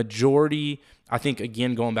the majority, I think,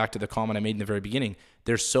 again, going back to the comment I made in the very beginning,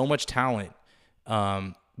 there's so much talent,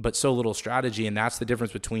 but so little strategy, and that's the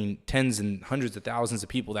difference between tens and hundreds of thousands of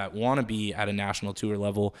people that want to be at a national tour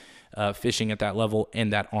level, fishing at that level,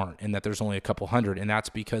 and that aren't, and that there's only a couple hundred, and that's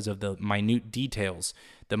because of the minute details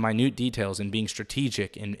and being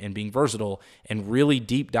strategic and being versatile and really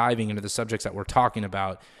deep diving into the subjects that we're talking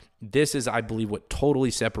about. This is, I believe, what totally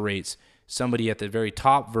separates somebody at the very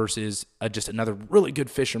top versus just another really good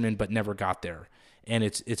fisherman but never got there. And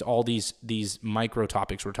it's all these micro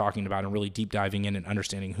topics we're talking about and really deep diving in and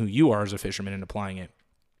understanding who you are as a fisherman and applying it.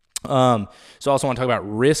 So I also want to talk about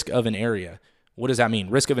risk of an area. What does that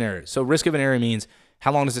mean? Risk of an area. So risk of an area means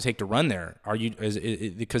how long does it take to run there?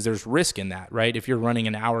 Because there's risk in that, right? If you're running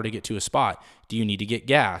an hour to get to a spot, do you need to get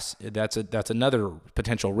gas? That's another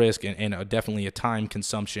potential risk and definitely a time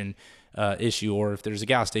consumption issue, or if there's a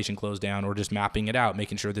gas station closed down, or just mapping it out,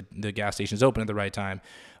 making sure that the gas station is open at the right time,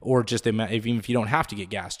 or just even if you don't have to get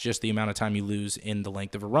gas, just the amount of time you lose in the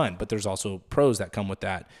length of a run. But there's also pros that come with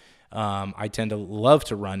that. I tend to love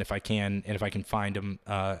to run if I can, and if I can find them.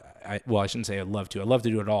 I shouldn't say I love to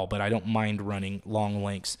do it all, but I don't mind running long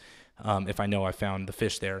lengths if I know I found the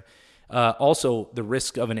fish there. Also, the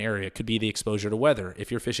risk of an area could be the exposure to weather.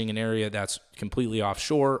 If you're fishing an area that's completely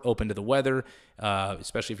offshore, open to the weather,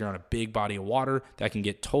 especially if you're on a big body of water, that can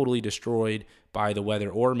get totally destroyed by the weather.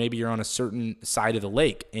 Or maybe you're on a certain side of the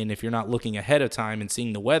lake, and if you're not looking ahead of time and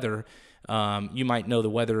seeing the weather, you might know the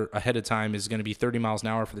weather ahead of time is going to be 30 miles an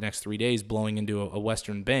hour for the next 3 days blowing into a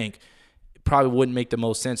western bank. It probably wouldn't make the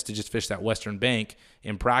most sense to just fish that western bank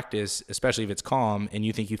in practice, especially if it's calm and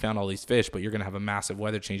you think you found all these fish, but you're going to have a massive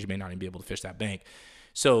weather change. You may not even be able to fish that bank.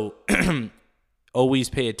 So always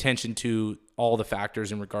pay attention to all the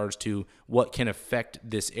factors in regards to what can affect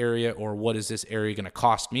this area, or what is this area going to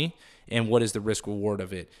cost me, and what is the risk reward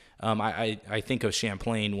of it. I think of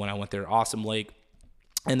Champlain when I went there. Awesome lake.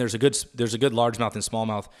 And there's a good largemouth and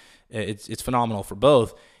smallmouth. It's phenomenal for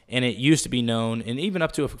both. And it used to be known, and even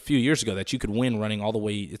up to a few years ago, that you could win running all the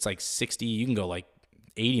way. It's like 60. You can go like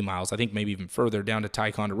 80 miles, I think maybe even further down to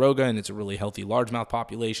Ticonderoga, and it's a really healthy largemouth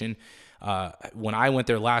population. When I went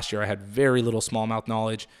there last year, I had very little smallmouth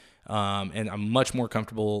knowledge, and I'm much more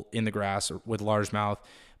comfortable in the grass or with largemouth.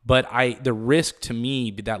 But the risk to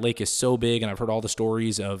me, that lake is so big, and I've heard all the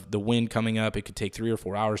stories of the wind coming up. It could take 3 or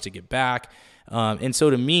 4 hours to get back. And so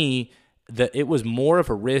to me, it was more of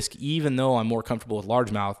a risk, even though I'm more comfortable with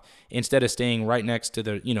largemouth, instead of staying right next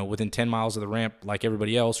to within 10 miles of the ramp like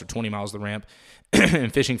everybody else, or 20 miles of the ramp,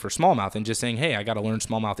 and fishing for smallmouth, and just saying, hey, I got to learn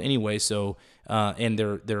smallmouth anyway. So, and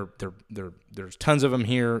there's tons of them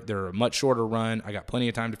here. They're a much shorter run. I got plenty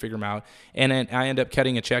of time to figure them out. And then I end up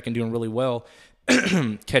cutting a check and doing really well,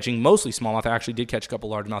 catching mostly smallmouth. I actually did catch a couple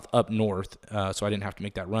largemouth up north, so I didn't have to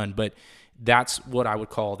make that run. But that's what I would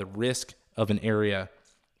call the risk of an area,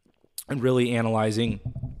 and really analyzing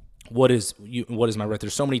what is my risk.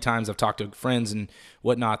 There's so many times I've talked to friends and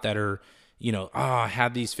whatnot that are, I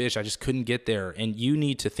had these fish, I just couldn't get there. And you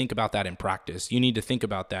need to think about that in practice. You need to think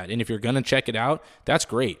about that. And if you're going to check it out, that's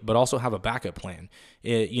great, but also have a backup plan.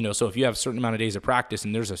 So if you have a certain amount of days of practice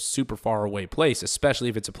and there's a super far away place, especially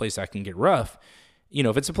if it's a place that can get rough,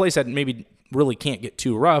 if it's a place that maybe really can't get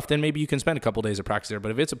too rough, then maybe you can spend a couple days of practice there.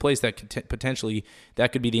 But if it's a place that could potentially,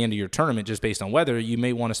 that could be the end of your tournament just based on weather, you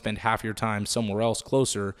may want to spend half your time somewhere else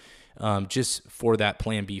closer, just for that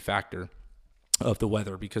plan B factor of the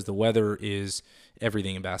weather, because the weather is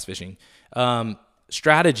everything in bass fishing.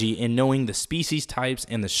 Strategy in knowing the species types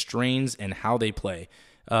and the strains and how they play.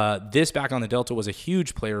 This back on the Delta was a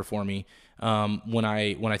huge player for me. When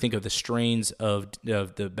I think of the strains of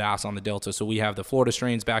the bass on the Delta. So we have the Florida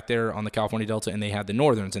strains back there on the California Delta, and they have the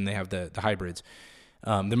Northerns, and they have the hybrids.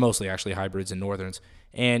 They're mostly actually hybrids and Northerns.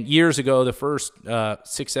 And years ago, the first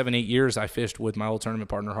 6, 7, 8 years I fished with my old tournament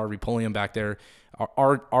partner, Harvey Pulliam, back there,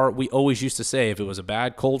 we always used to say, if it was a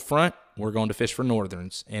bad cold front, we're going to fish for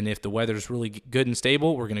Northerns. And if the weather's really good and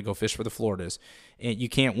stable, we're going to go fish for the Floridas. And you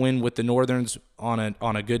can't win with the Northerns on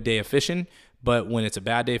a good day of fishing, but when it's a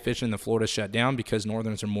bad day of fishing, the Floridas shut down because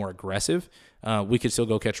Northerns are more aggressive. We could still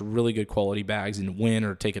go catch really good quality bags and win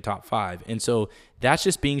or take a top 5. And so that's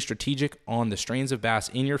just being strategic on the strains of bass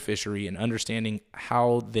in your fishery and understanding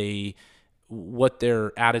what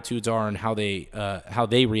their attitudes are and how they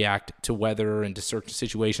react to weather and to certain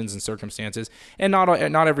situations and circumstances. And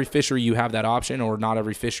not every fishery you have that option, or not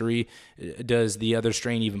every fishery does the other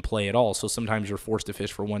strain even play at all. So sometimes you're forced to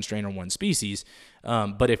fish for one strain or one species.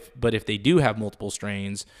 But if they do have multiple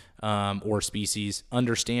strains or species,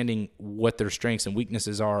 understanding what their strengths and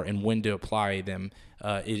weaknesses are and when to apply them,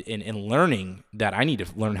 and learning that I need to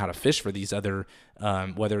learn how to fish for these other,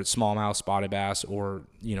 whether it's smallmouth, spotted bass, or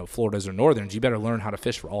Floridas or Northerns, you better learn how to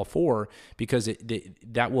fish for all 4, because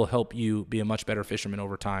that will help you be a much better fisherman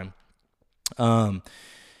over time.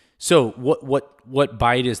 So what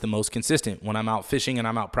bite is the most consistent when I'm out fishing and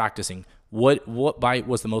I'm out practicing? What bite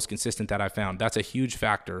was the most consistent that I found? That's a huge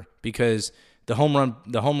factor, because the home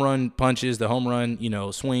run punches, the home run,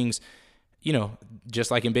 swings, just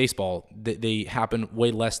like in baseball, they happen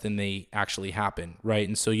way less than they actually happen, right?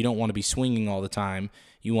 And so you don't want to be swinging all the time.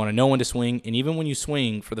 You want to know when to swing, and even when you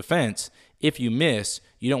swing for the fence, if you miss,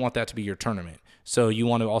 you don't want that to be your tournament. So you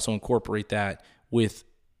want to also incorporate that with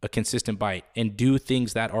a consistent bite and do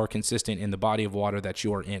things that are consistent in the body of water that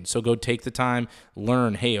you are in. So go take the time,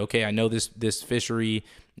 learn, hey, okay, I know this fishery,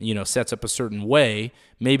 sets up a certain way.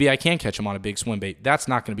 Maybe I can catch them on a big swim bait. That's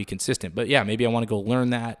not going to be consistent. But yeah, maybe I want to go learn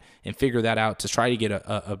that and figure that out to try to get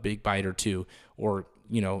a big bite or two. Or,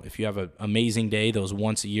 if you have an amazing day, those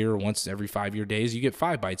once a year or once every 5-year days, you get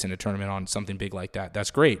 5 bites in a tournament on something big like that.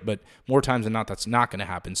 That's great. But more times than not, that's not going to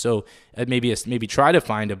happen. So maybe try to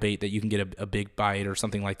find a bait that you can get a big bite or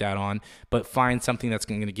something like that on, but find something that's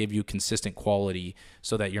going to give you consistent quality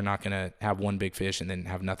so that you're not going to have one big fish and then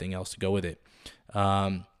have nothing else to go with it.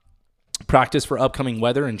 Practice for upcoming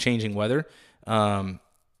weather and changing weather. Weather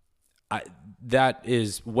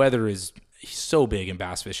is so big in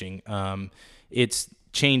bass fishing. It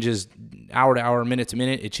changes hour to hour, minute to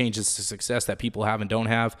minute. It changes the success that people have and don't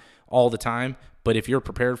have all the time. But if you're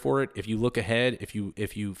prepared for it, if you look ahead, if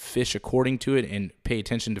you fish according to it and pay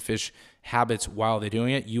attention to fish habits while they're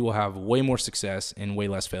doing it, you will have way more success and way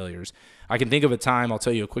less failures. I can think of a time, I'll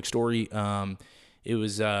tell you a quick story. It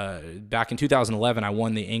was back in 2011, I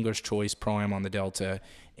won the Angler's Choice Pro-Am on the Delta.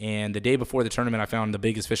 And the day before the tournament, I found the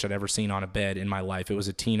biggest fish I'd ever seen on a bed in my life. It was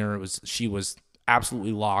a teener. She was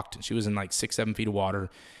absolutely locked. She was in like 6-7 feet of water.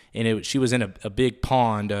 And she was in a big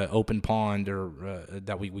pond, open pond, or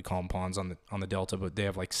that we call them ponds on the Delta, but they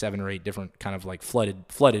have like 7 or 8 different kind of like flooded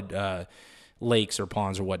lakes or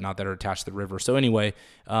ponds or whatnot that are attached to the river. So anyway,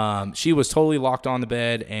 she was totally locked on the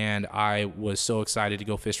bed, and I was so excited to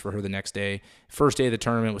go fish for her the next day. First day of the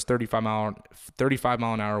tournament was 35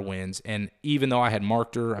 mile an hour winds, and even though I had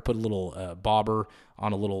marked her, I put a little bobber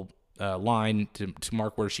on a little line to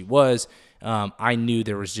mark where she was. I knew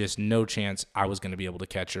there was just no chance I was going to be able to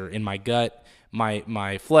catch her. In my gut,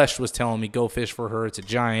 my flesh was telling me, go fish for her. It's a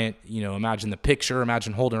giant, imagine the picture,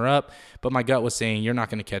 imagine holding her up. But my gut was saying, you're not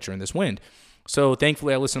going to catch her in this wind. So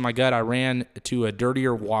thankfully I listened to my gut. I ran to a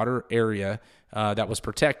dirtier water area that was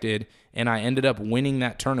protected, and I ended up winning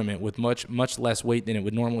that tournament with much, much less weight than it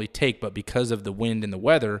would normally take. But because of the wind and the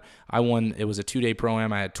weather, I won. It was a 2-day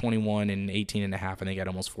Pro-Am. I had 21 and 18 and a half. I think I had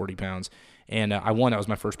almost 40 pounds. And I won. That was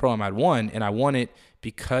my first Pro-Am I'd won. And I won it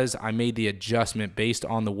because I made the adjustment based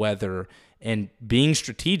on the weather and being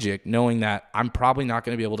strategic, knowing that I'm probably not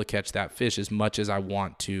going to be able to catch that fish as much as I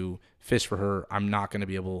want to fish for her. I'm not going to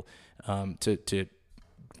be able to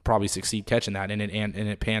probably succeed catching that, and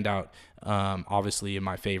it panned out obviously in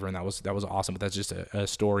my favor, and that was awesome. But that's just a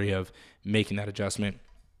story of making that adjustment.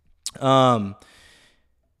 Find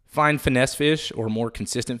finesse fish or more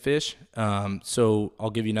consistent fish. So I'll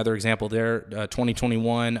give you another example there.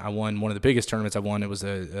 2021, I won one of the biggest tournaments I've won. It was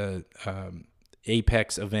a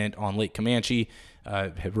Apex event on Lake Comanche.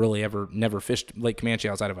 Have really never fished Lake Comanche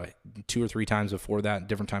outside of 2 or 3 times before that,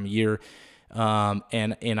 different time of year.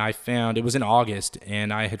 And I found, it was in August,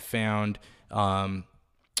 and I had found some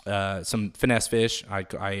finesse fish.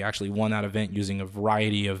 I actually won that event using a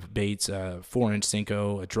variety of baits, 4-inch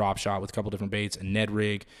Senko, a drop shot with a couple different baits, a Ned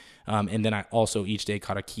rig. And then I also each day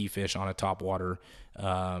caught a key fish on a topwater.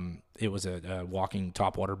 It was a walking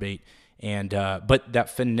topwater bait. And, but that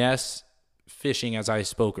finesse fishing, as I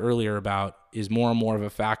spoke earlier about, is more and more of a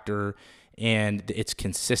factor, and it's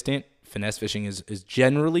consistent. Finesse fishing is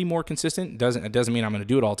generally more consistent. It doesn't mean I'm going to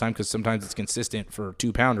do it all the time, because sometimes it's consistent for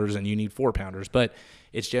 2-pounders and you need 4-pounders, but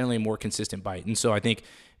it's generally a more consistent bite. And so I think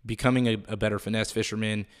becoming a better finesse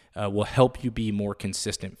fisherman will help you be more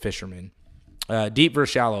consistent fisherman. Deep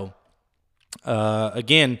versus shallow.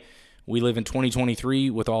 Again, we live in 2023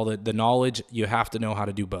 with all the knowledge. You have to know how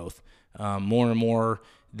to do both. More and more,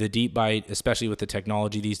 the deep bite, especially with the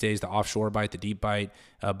technology these days, the offshore bite, the deep bite,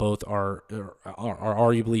 both are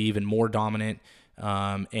arguably even more dominant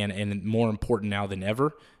and more important now than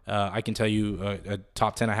ever. I can tell you a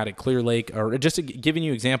top 10 I had at Clear Lake, or just giving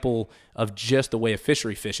you an example of just the way a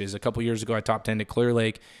fishery fishes. A couple years ago, I top 10 at Clear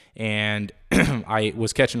Lake, and I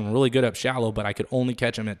was catching them really good up shallow, but I could only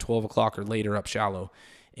catch them at 12 o'clock or later up shallow.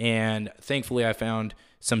 And thankfully, I found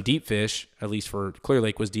some deep fish, at least for Clear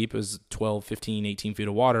Lake was deep. It was 12, 15, 18 feet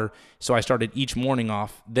of water. So I started each morning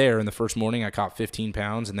off there. In the first morning, I caught 15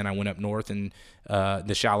 pounds, and then I went up north in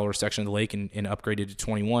the shallower section of the lake and upgraded to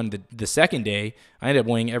 21. The second day, I ended up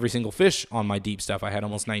weighing every single fish on my deep stuff. I had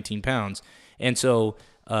almost 19 pounds. And so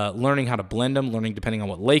learning how to blend them, learning depending on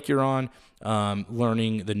what lake you're on,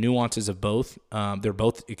 learning the nuances of both. They're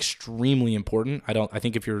both extremely important. I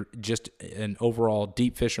think if you're just an overall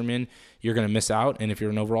deep fisherman, you're going to miss out. And if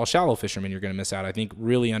you're an overall shallow fisherman, you're going to miss out. I think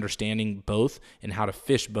really understanding both and how to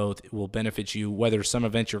fish both will benefit you, whether some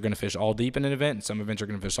events you're going to fish all deep in an event, and some events you're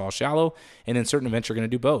going to fish all shallow, and then certain events you're going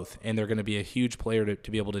to do both. And they're going to be a huge player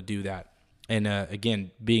to be able to do that. And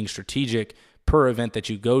again, being strategic per event that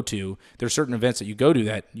you go to. There's certain events that you go to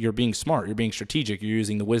that you're being smart, you're being strategic, you're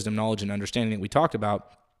using the wisdom, knowledge, and understanding that we talked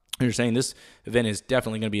about. You're saying this event is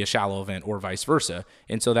definitely going to be a shallow event, or vice versa.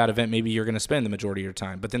 And so that event, maybe you're going to spend the majority of your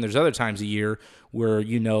time. But then there's other times a year where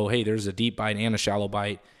hey, there's a deep bite and a shallow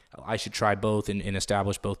bite. I should try both and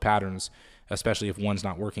establish both patterns, especially if one's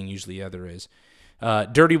not working. Usually the other is.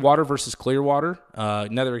 Dirty water versus clear water.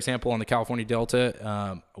 Another example on the California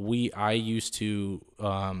Delta. I used to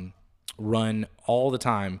run all the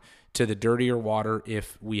time to the dirtier water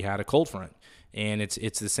if we had a cold front. And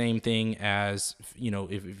it's the same thing as,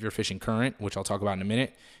 if you're fishing current, which I'll talk about in a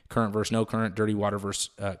minute, current versus no current, dirty water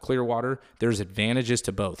versus clear water. There's advantages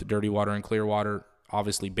to both dirty water and clear water,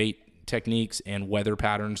 obviously bait techniques and weather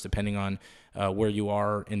patterns, depending on where you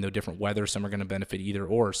are in the different weather. Some are going to benefit either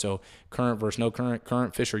or. So current versus no current.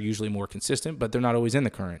 Current fish are usually more consistent, but they're not always in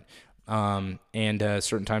the current. And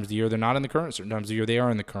certain times of the year they're not in the current, certain times of the year they are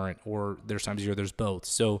in the current, or there's times of the year there's both.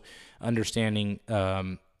 So understanding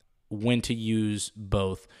when to use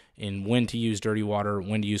both, and when to use dirty water,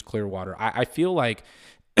 when to use clear water. I feel like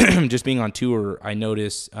just being on tour, I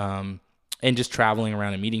notice, and just traveling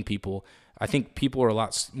around and meeting people, I think people are a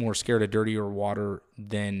lot more scared of dirtier water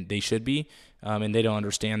than they should be, and they don't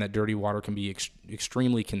understand that dirty water can be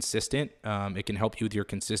extremely consistent. It can help you with your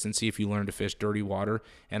consistency if you learn to fish dirty water.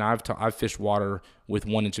 And I've fished water with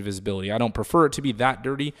 1 inch of visibility. I don't prefer it to be that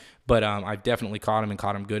dirty, but I've definitely caught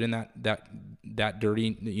them good in that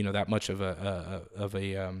dirty, that much of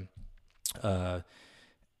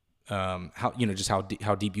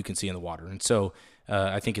how deep you can see in the water. And so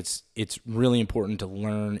I think it's really important to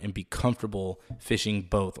learn and be comfortable fishing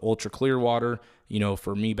both ultra clear water.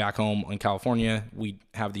 For me back home in California, we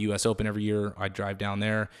have the U.S. Open every year. I drive down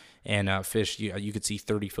there and fish. You could see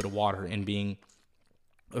 30 foot of water, and being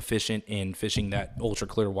efficient in fishing that ultra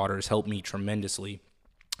clear water has helped me tremendously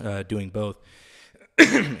doing both.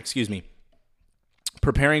 Excuse me.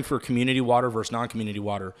 Preparing for community water versus non-community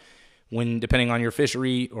water. Depending on your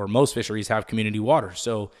fishery, or most fisheries have community water.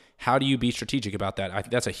 So how do you be strategic about that? I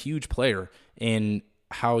think that's a huge player in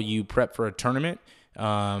how you prep for a tournament.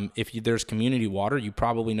 If there's community water, you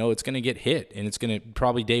probably know it's going to get hit, and it's going to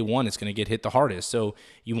probably day one, it's going to get hit the hardest. So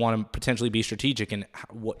you want to potentially be strategic in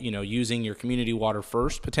using your community water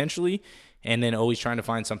first potentially, and then always trying to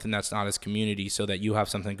find something that's not as community so that you have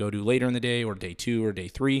something to go do later in the day, or day 2 or day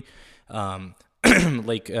 3. Last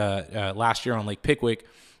year on Lake Pickwick,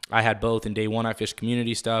 I had both. In day 1, I fished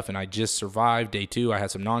community stuff, and I just survived. Day 2, I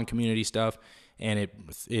had some non-community stuff, and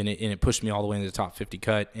it pushed me all the way into the top 50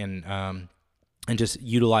 cut, and just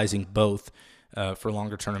utilizing both for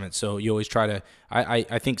longer tournaments. So you always try to.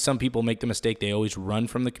 I think some people make the mistake, they always run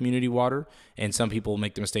from the community water, and some people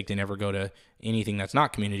make the mistake they never go to anything that's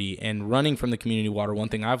not community. And running from the community water, one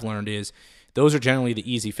thing I've learned is those are generally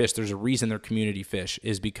the easy fish. There's a reason they're community fish,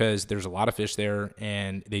 is because there's a lot of fish there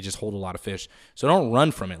and they just hold a lot of fish. So don't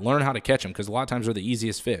run from it. Learn how to catch them, because a lot of times they're the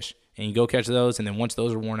easiest fish. And you go catch those, and then once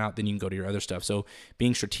those are worn out, then you can go to your other stuff. So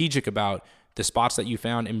being strategic about the spots that you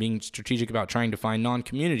found, and being strategic about trying to find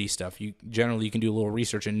non-community stuff. You can do a little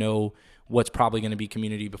research and know what's probably going to be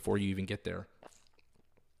community before you even get there.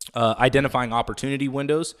 Identifying opportunity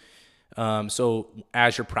windows. So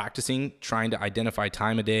as you're practicing, trying to identify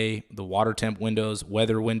time of day, the water temp windows,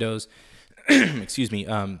 weather windows, excuse me.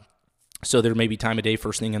 So there may be time of day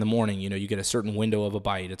first thing in the morning, you get a certain window of a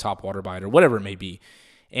bite, a top water bite, or whatever it may be.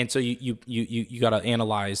 And so you got to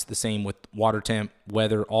analyze the same with water temp,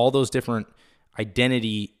 weather, all those different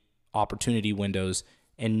identity opportunity windows,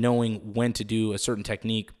 and knowing when to do a certain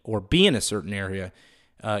technique or be in a certain area.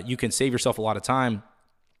 You can save yourself a lot of time,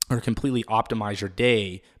 or completely optimize your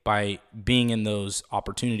day by being in those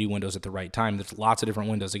opportunity windows at the right time. There's lots of different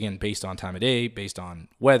windows, again, based on time of day, based on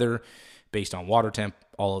weather, based on water temp,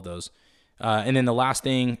 all of those. And then the last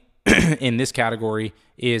thing in this category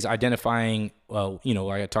is identifying,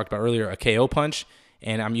 like I talked about earlier, a KO punch,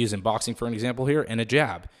 and I'm using boxing for an example here, and a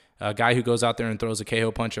jab. A guy who goes out there and throws a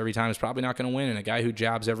KO punch every time is probably not going to win, and a guy who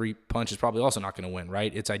jabs every punch is probably also not going to win,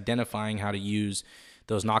 right? It's identifying how to use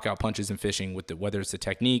those knockout punches in fishing, whether it's the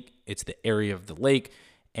technique, it's the area of the lake,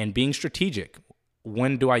 and being strategic.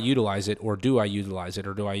 When do I utilize it, or do I utilize it,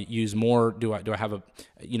 or do I use more? Do I have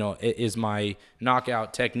is my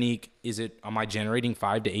knockout technique, am I generating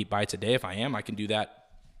 5 to 8 bites a day? If I am, I can do that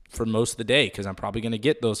for most of the day, because I'm probably going to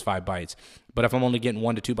get those 5 bites. But if I'm only getting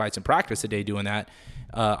 1 to 2 bites in practice a day doing that,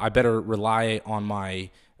 I better rely on my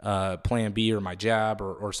plan B, or my jab,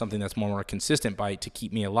 or something that's more a consistent bite to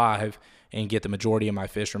keep me alive and get the majority of my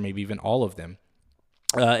fish, or maybe even all of them.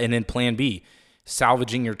 And then plan B,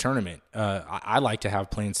 salvaging your tournament. I like to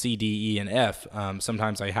have plan C, D, E, and F.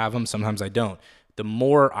 Sometimes I have them, sometimes I don't. The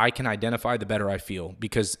more I can identify, the better I feel,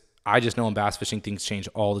 because I just know in bass fishing, things change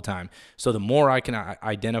all the time. So the more I can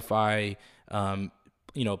identify,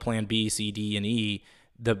 plan B, C, D, and E,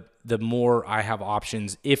 the more I have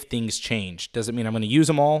options if things change. Doesn't mean I'm going to use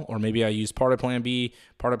them all, or maybe I use part of plan B,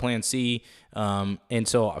 part of plan C. And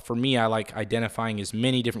so for me, I like identifying as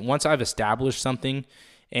many different, once I've established something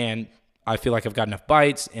and I feel like I've got enough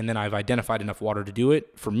bites, and then I've identified enough water to do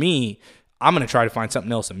it, for me, I'm going to try to find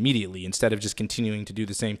something else immediately, instead of just continuing to do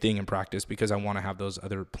the same thing in practice, because I want to have those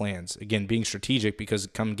other plans. Again, being strategic, because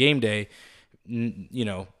come game day,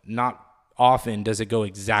 not often does it go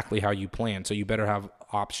exactly how you plan. So you better have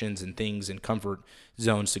options and things and comfort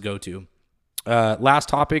zones to go to. Last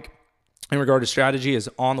topic in regard to strategy is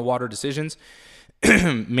on the water decisions.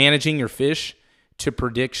 Managing your fish to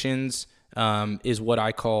predictions is what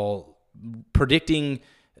I call predicting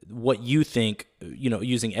what you think,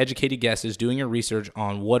 using educated guesses, doing your research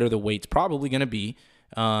on what are the weights probably going to be,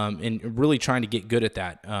 and really trying to get good at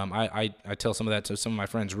that. I tell some of that to some of my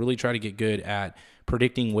friends, really try to get good at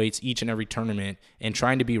predicting weights each and every tournament and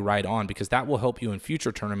trying to be right on, because that will help you in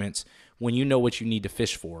future tournaments when you know what you need to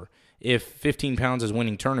fish for. If 15 pounds is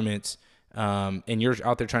winning tournaments, and you're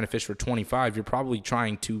out there trying to fish for 25, you're probably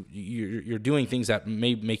you're doing things that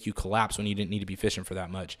may make you collapse when you didn't need to be fishing for that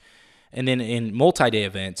much. And then in multi-day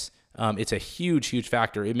events, it's a huge, huge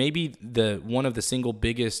factor. It may be one of the single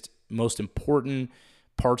biggest, most important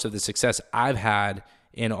parts of the success I've had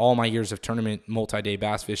in all my years of tournament multi-day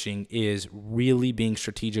bass fishing is really being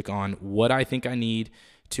strategic on what I think I need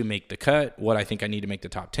to make the cut, what I think I need to make the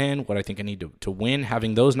top 10, what I think I need to win,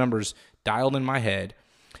 having those numbers dialed in my head.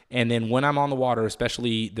 And then when I'm on the water,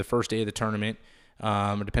 especially the first day of the tournament,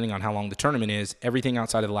 or depending on how long the tournament is, everything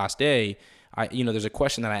outside of the last day, there's a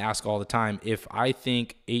question that I ask all the time. If I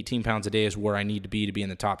think 18 pounds a day is where I need to be in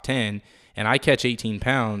the top 10, and I catch 18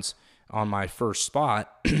 pounds on my first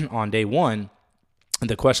spot on day one,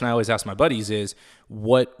 the question I always ask my buddies is,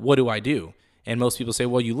 what do I do? And most people say,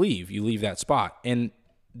 well, you leave that spot. And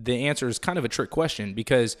the answer is kind of a trick question,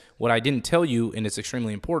 because what I didn't tell you, and it's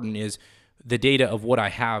extremely important, is the data of what I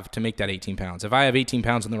have to make that 18 pounds. If I have 18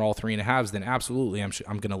 pounds and they're all 3.5s, then absolutely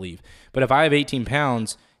I'm going to leave. But if I have 18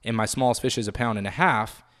 pounds and my smallest fish is 1.5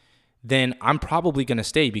 pounds, then I'm probably going to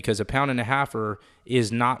stay, because 1.5 pounds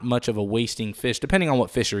is not much of a wasting fish, depending on what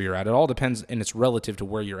fisher you're at. It all depends, and it's relative to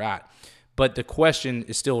where you're at. But the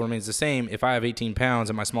question still remains the same. If I have 18 pounds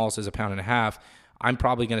and my smallest is 1.5 pounds, I'm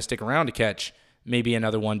probably going to stick around to catch maybe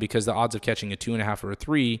another one, because the odds of catching a 2.5 or a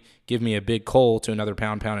 3 give me a big coal to another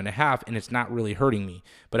pound and a half, and it's not really hurting me.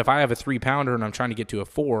 But if I have a 3-pounder and I'm trying to get to a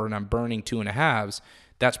 4 and I'm burning 2.5s,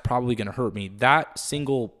 that's probably going to hurt me. That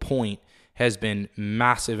single point has been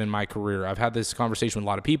massive in my career. I've had this conversation with a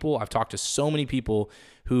lot of people. I've talked to so many people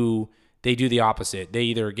who they do the opposite. They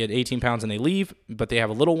either get 18 pounds and they leave, but they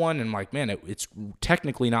have a little one, and I'm like, man, it's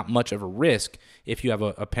technically not much of a risk if you have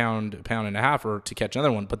a pound and a half, or to catch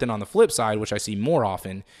another one. But then on the flip side, which I see more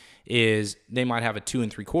often, is they might have a 2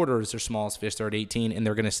 3/4, their smallest fish, they're at 18, and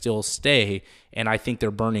they're going to still stay. And I think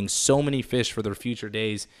they're burning so many fish for their future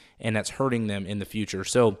days, and that's hurting them in the future.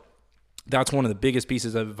 So that's one of the biggest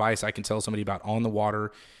pieces of advice I can tell somebody about on the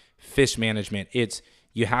water fish management.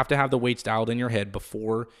 You have to have the weights dialed in your head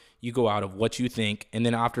before you go out of what you think. And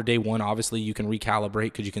then after day one, obviously you can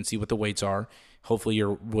recalibrate, because you can see what the weights are. Hopefully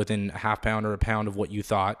you're within a 1/2 pound or a pound of what you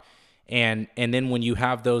thought. And then when you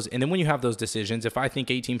have those decisions, if I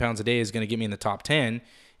think 18 pounds a day is going to get me in the top 10,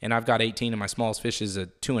 and I've got 18 and my smallest fish is a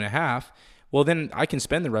 2.5, well, then I can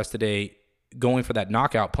spend the rest of the day going for that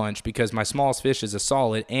knockout punch, because my smallest fish is a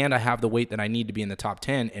solid and I have the weight that I need to be in the top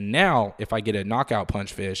 10. And now if I get a knockout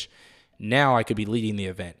punch fish, now I could be leading the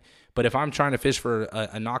event. But if I'm trying to fish for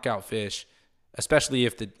a knockout fish, especially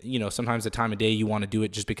if sometimes the time of day you want to do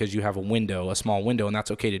it just because you have a small window, and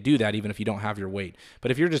that's okay to do that even if you don't have your weight.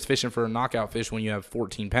 But if you're just fishing for a knockout fish when you have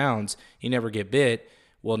 14 pounds, you never get bit,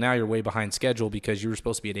 well, now you're way behind schedule because you were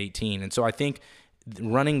supposed to be at 18. And so I think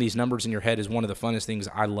running these numbers in your head is one of the funnest things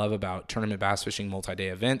I love about tournament bass fishing multi-day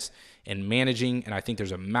events and managing. And I think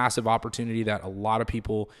there's a massive opportunity that a lot of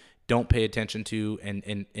people don't pay attention to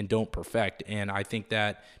and don't perfect. And I think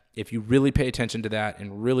that if you really pay attention to that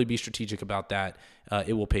and really be strategic about that,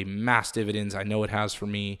 it will pay mass dividends. I know it has for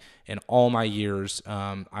me in all my years.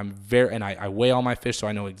 I weigh all my fish, so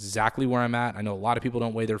I know exactly where I'm at. I know a lot of people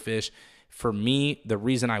don't weigh their fish. For me, the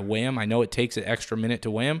reason I weigh them, I know it takes an extra minute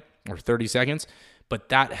to weigh them, or 30 seconds, but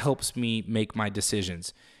that helps me make my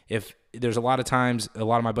decisions. If there's a lot of times, a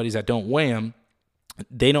lot of my buddies that don't weigh them,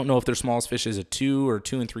 they don't know if their smallest fish is a 2 or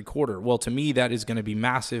 2 3/4. Well, to me, that is going to be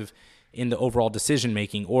massive in the overall decision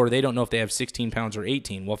making. Or they don't know if they have 16 pounds or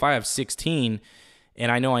 18. Well, if I have 16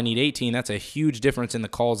 and I know I need 18, that's a huge difference in the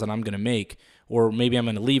calls that I'm going to make. Or maybe I'm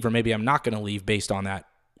going to leave, or maybe I'm not going to leave based on that.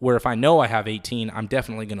 Where if I know I have 18, I'm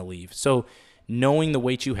definitely going to leave. So knowing the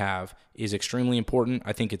weight you have is extremely important.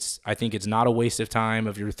 I think it's not a waste of time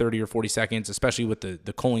of your 30 or 40 seconds, especially with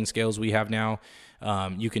the culling scales we have now.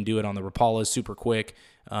 You can do it on the Rapalas super quick,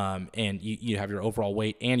 and you have your overall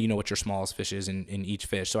weight, and you know what your smallest fish is in each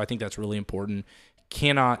fish. So I think that's really important.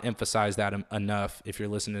 Cannot emphasize that enough. If you're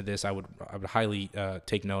listening to this, I would highly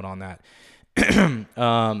take note on that.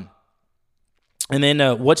 And then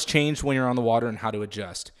what's changed when you're on the water and how to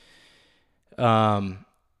adjust.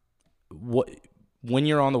 When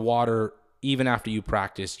you're on the water, even after you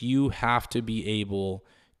practice, you have to be able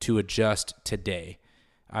to adjust today.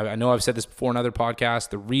 I know I've said this before in other podcasts.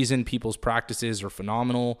 The reason people's practices are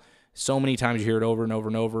phenomenal, so many times you hear it over and over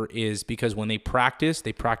and over, is because when they practice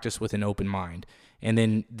with an open mind. And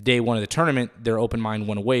then day one of the tournament, their open mind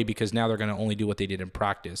went away because now they're going to only do what they did in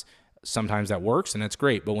practice. Sometimes that works, and that's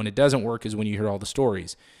great. But when it doesn't work is when you hear all the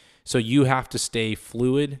stories. So you have to stay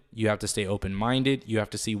fluid. You have to stay open-minded. You have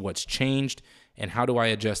to see what's changed and how do I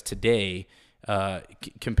adjust today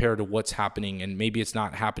compared to what's happening. And maybe it's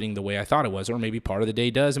not happening the way I thought it was, or maybe part of the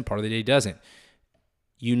day does and part of the day doesn't.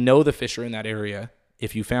 You know the fish are in that area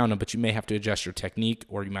if you found them, but you may have to adjust your technique,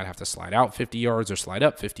 or you might have to slide out 50 yards or slide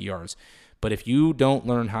up 50 yards. But if you don't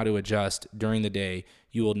learn how to adjust during the day,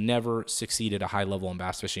 you will never succeed at a high level in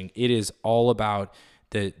bass fishing. It is all about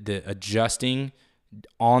the adjusting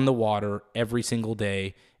on the water every single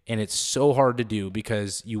day. And it's so hard to do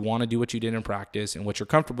because you want to do what you did in practice and what you're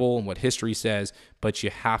comfortable and what history says, but you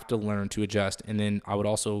have to learn to adjust. And then I would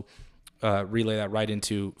also relay that right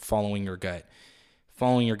into following your gut.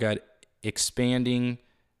 Following your gut, expanding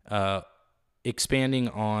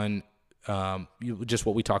on just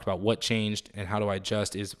what we talked about, what changed and how do I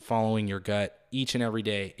adjust, is following your gut each and every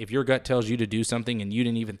day. If your gut tells you to do something and you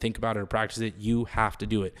didn't even think about it or practice it, you have to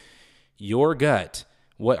do it. Your gut,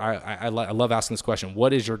 what I love asking this question,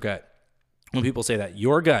 what is your gut? When people say that,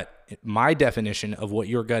 your gut, my definition of what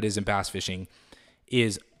your gut is in bass fishing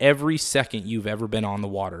is every second you've ever been on the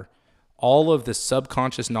water, all of the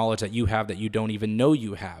subconscious knowledge that you have that you don't even know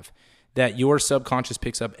you have, that your subconscious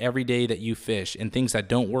picks up every day that you fish, and things that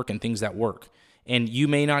don't work and things that work. And you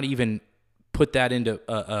may not even put that into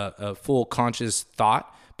a full conscious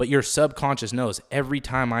thought, but your subconscious knows every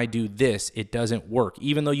time I do this, it doesn't work.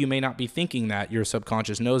 Even though you may not be thinking that, your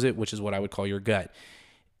subconscious knows it, which is what I would call your gut.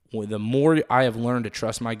 The more I have learned to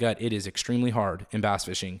trust my gut, it is extremely hard in bass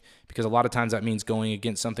fishing, because a lot of times that means going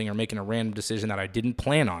against something or making a random decision that I didn't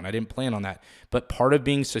plan on. I didn't plan on that. But part of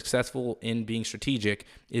being successful in being strategic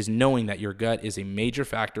is knowing that your gut is a major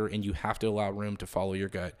factor, and you have to allow room to follow your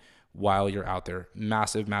gut while you're out there.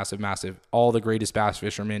 Massive, massive, massive. All the greatest bass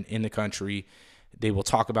fishermen in the country, they will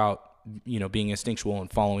talk about, being instinctual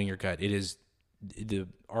and following your gut. It is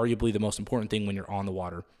arguably the most important thing when you're on the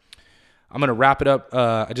water. I'm going to wrap it up.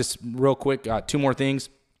 I just real quick, two more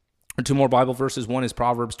Bible verses. One is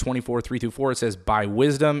Proverbs 24:3-4. It says, by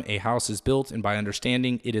wisdom a house is built, and by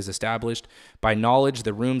understanding it is established. By knowledge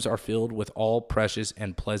the rooms are filled with all precious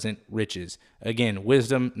and pleasant riches. Again,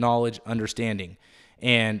 wisdom, knowledge, understanding.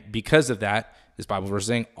 And because of that, this Bible verse is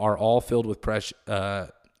saying, are all filled with precious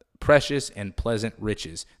and pleasant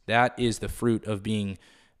riches. That is the fruit of being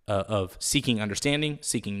of seeking understanding,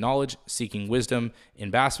 seeking knowledge, seeking wisdom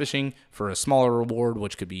in bass fishing for a smaller reward,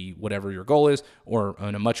 which could be whatever your goal is, or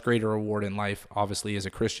a much greater reward in life, obviously, as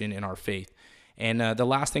a Christian in our faith. And the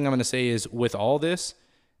last thing I'm going to say is, with all this,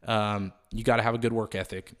 you got to have a good work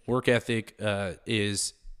ethic. Work ethic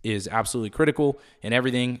is absolutely critical in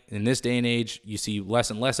everything. In this day and age, you see less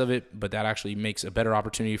and less of it, but that actually makes a better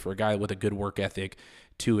opportunity for a guy with a good work ethic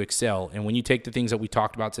to excel. And when you take the things that we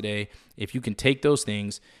talked about today, if you can take those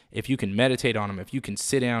things, if you can meditate on them, if you can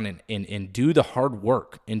sit down and do the hard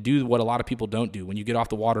work and do what a lot of people don't do. When you get off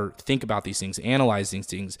the water, think about these things, analyze these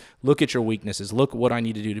things, look at your weaknesses, look at what I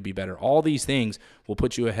need to do to be better. All these things will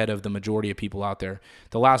put you ahead of the majority of people out there.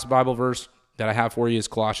 The last Bible verse that I have for you is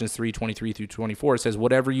Colossians 3:23-24. It says,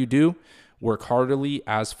 whatever you do, work heartily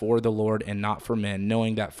as for the Lord and not for men,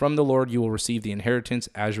 knowing that from the Lord you will receive the inheritance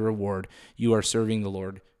as your reward. You are serving the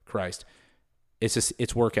Lord Christ.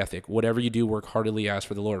 It's work ethic. Whatever you do, work heartily as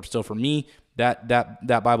for the Lord. So for me,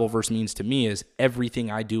 that Bible verse means to me is everything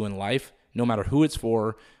I do in life, no matter who it's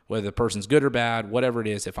for, whether the person's good or bad, whatever it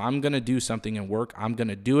is, if I'm going to do something in work, I'm going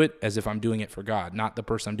to do it as if I'm doing it for God, not the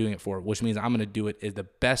person I'm doing it for, which means I'm going to do it as the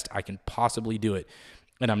best I can possibly do it.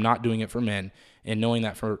 And I'm not doing it for men. And knowing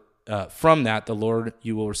that from that, the Lord,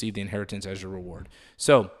 you will receive the inheritance as your reward.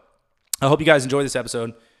 So I hope you guys enjoy this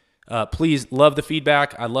episode. Please love the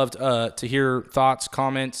feedback. I love to hear thoughts,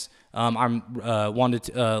 comments. I'm wanted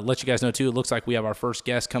to let you guys know too. It looks like we have our first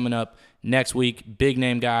guest coming up next week. Big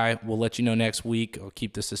name guy. We'll let you know next week. I'll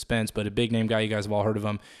keep the suspense, but a big name guy. You guys have all heard of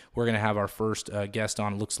him. We're gonna have our first guest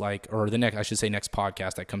on. Looks like, or the next, I should say, next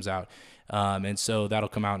podcast that comes out. And so that'll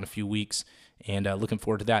come out in a few weeks. And looking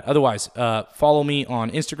forward to that. Otherwise, follow me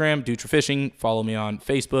on Instagram, Dutra Fishing. Follow me on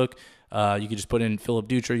Facebook. You can just put in Phillip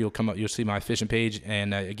Dutra. You'll see my fishing page.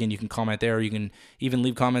 And again, you can comment there. You can even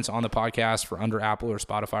leave comments on the podcast for under Apple or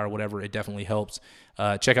Spotify or whatever. It definitely helps.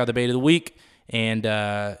 Check out the bait of the week. And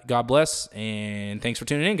God bless. And thanks for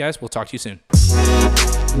tuning in, guys. We'll talk to you soon.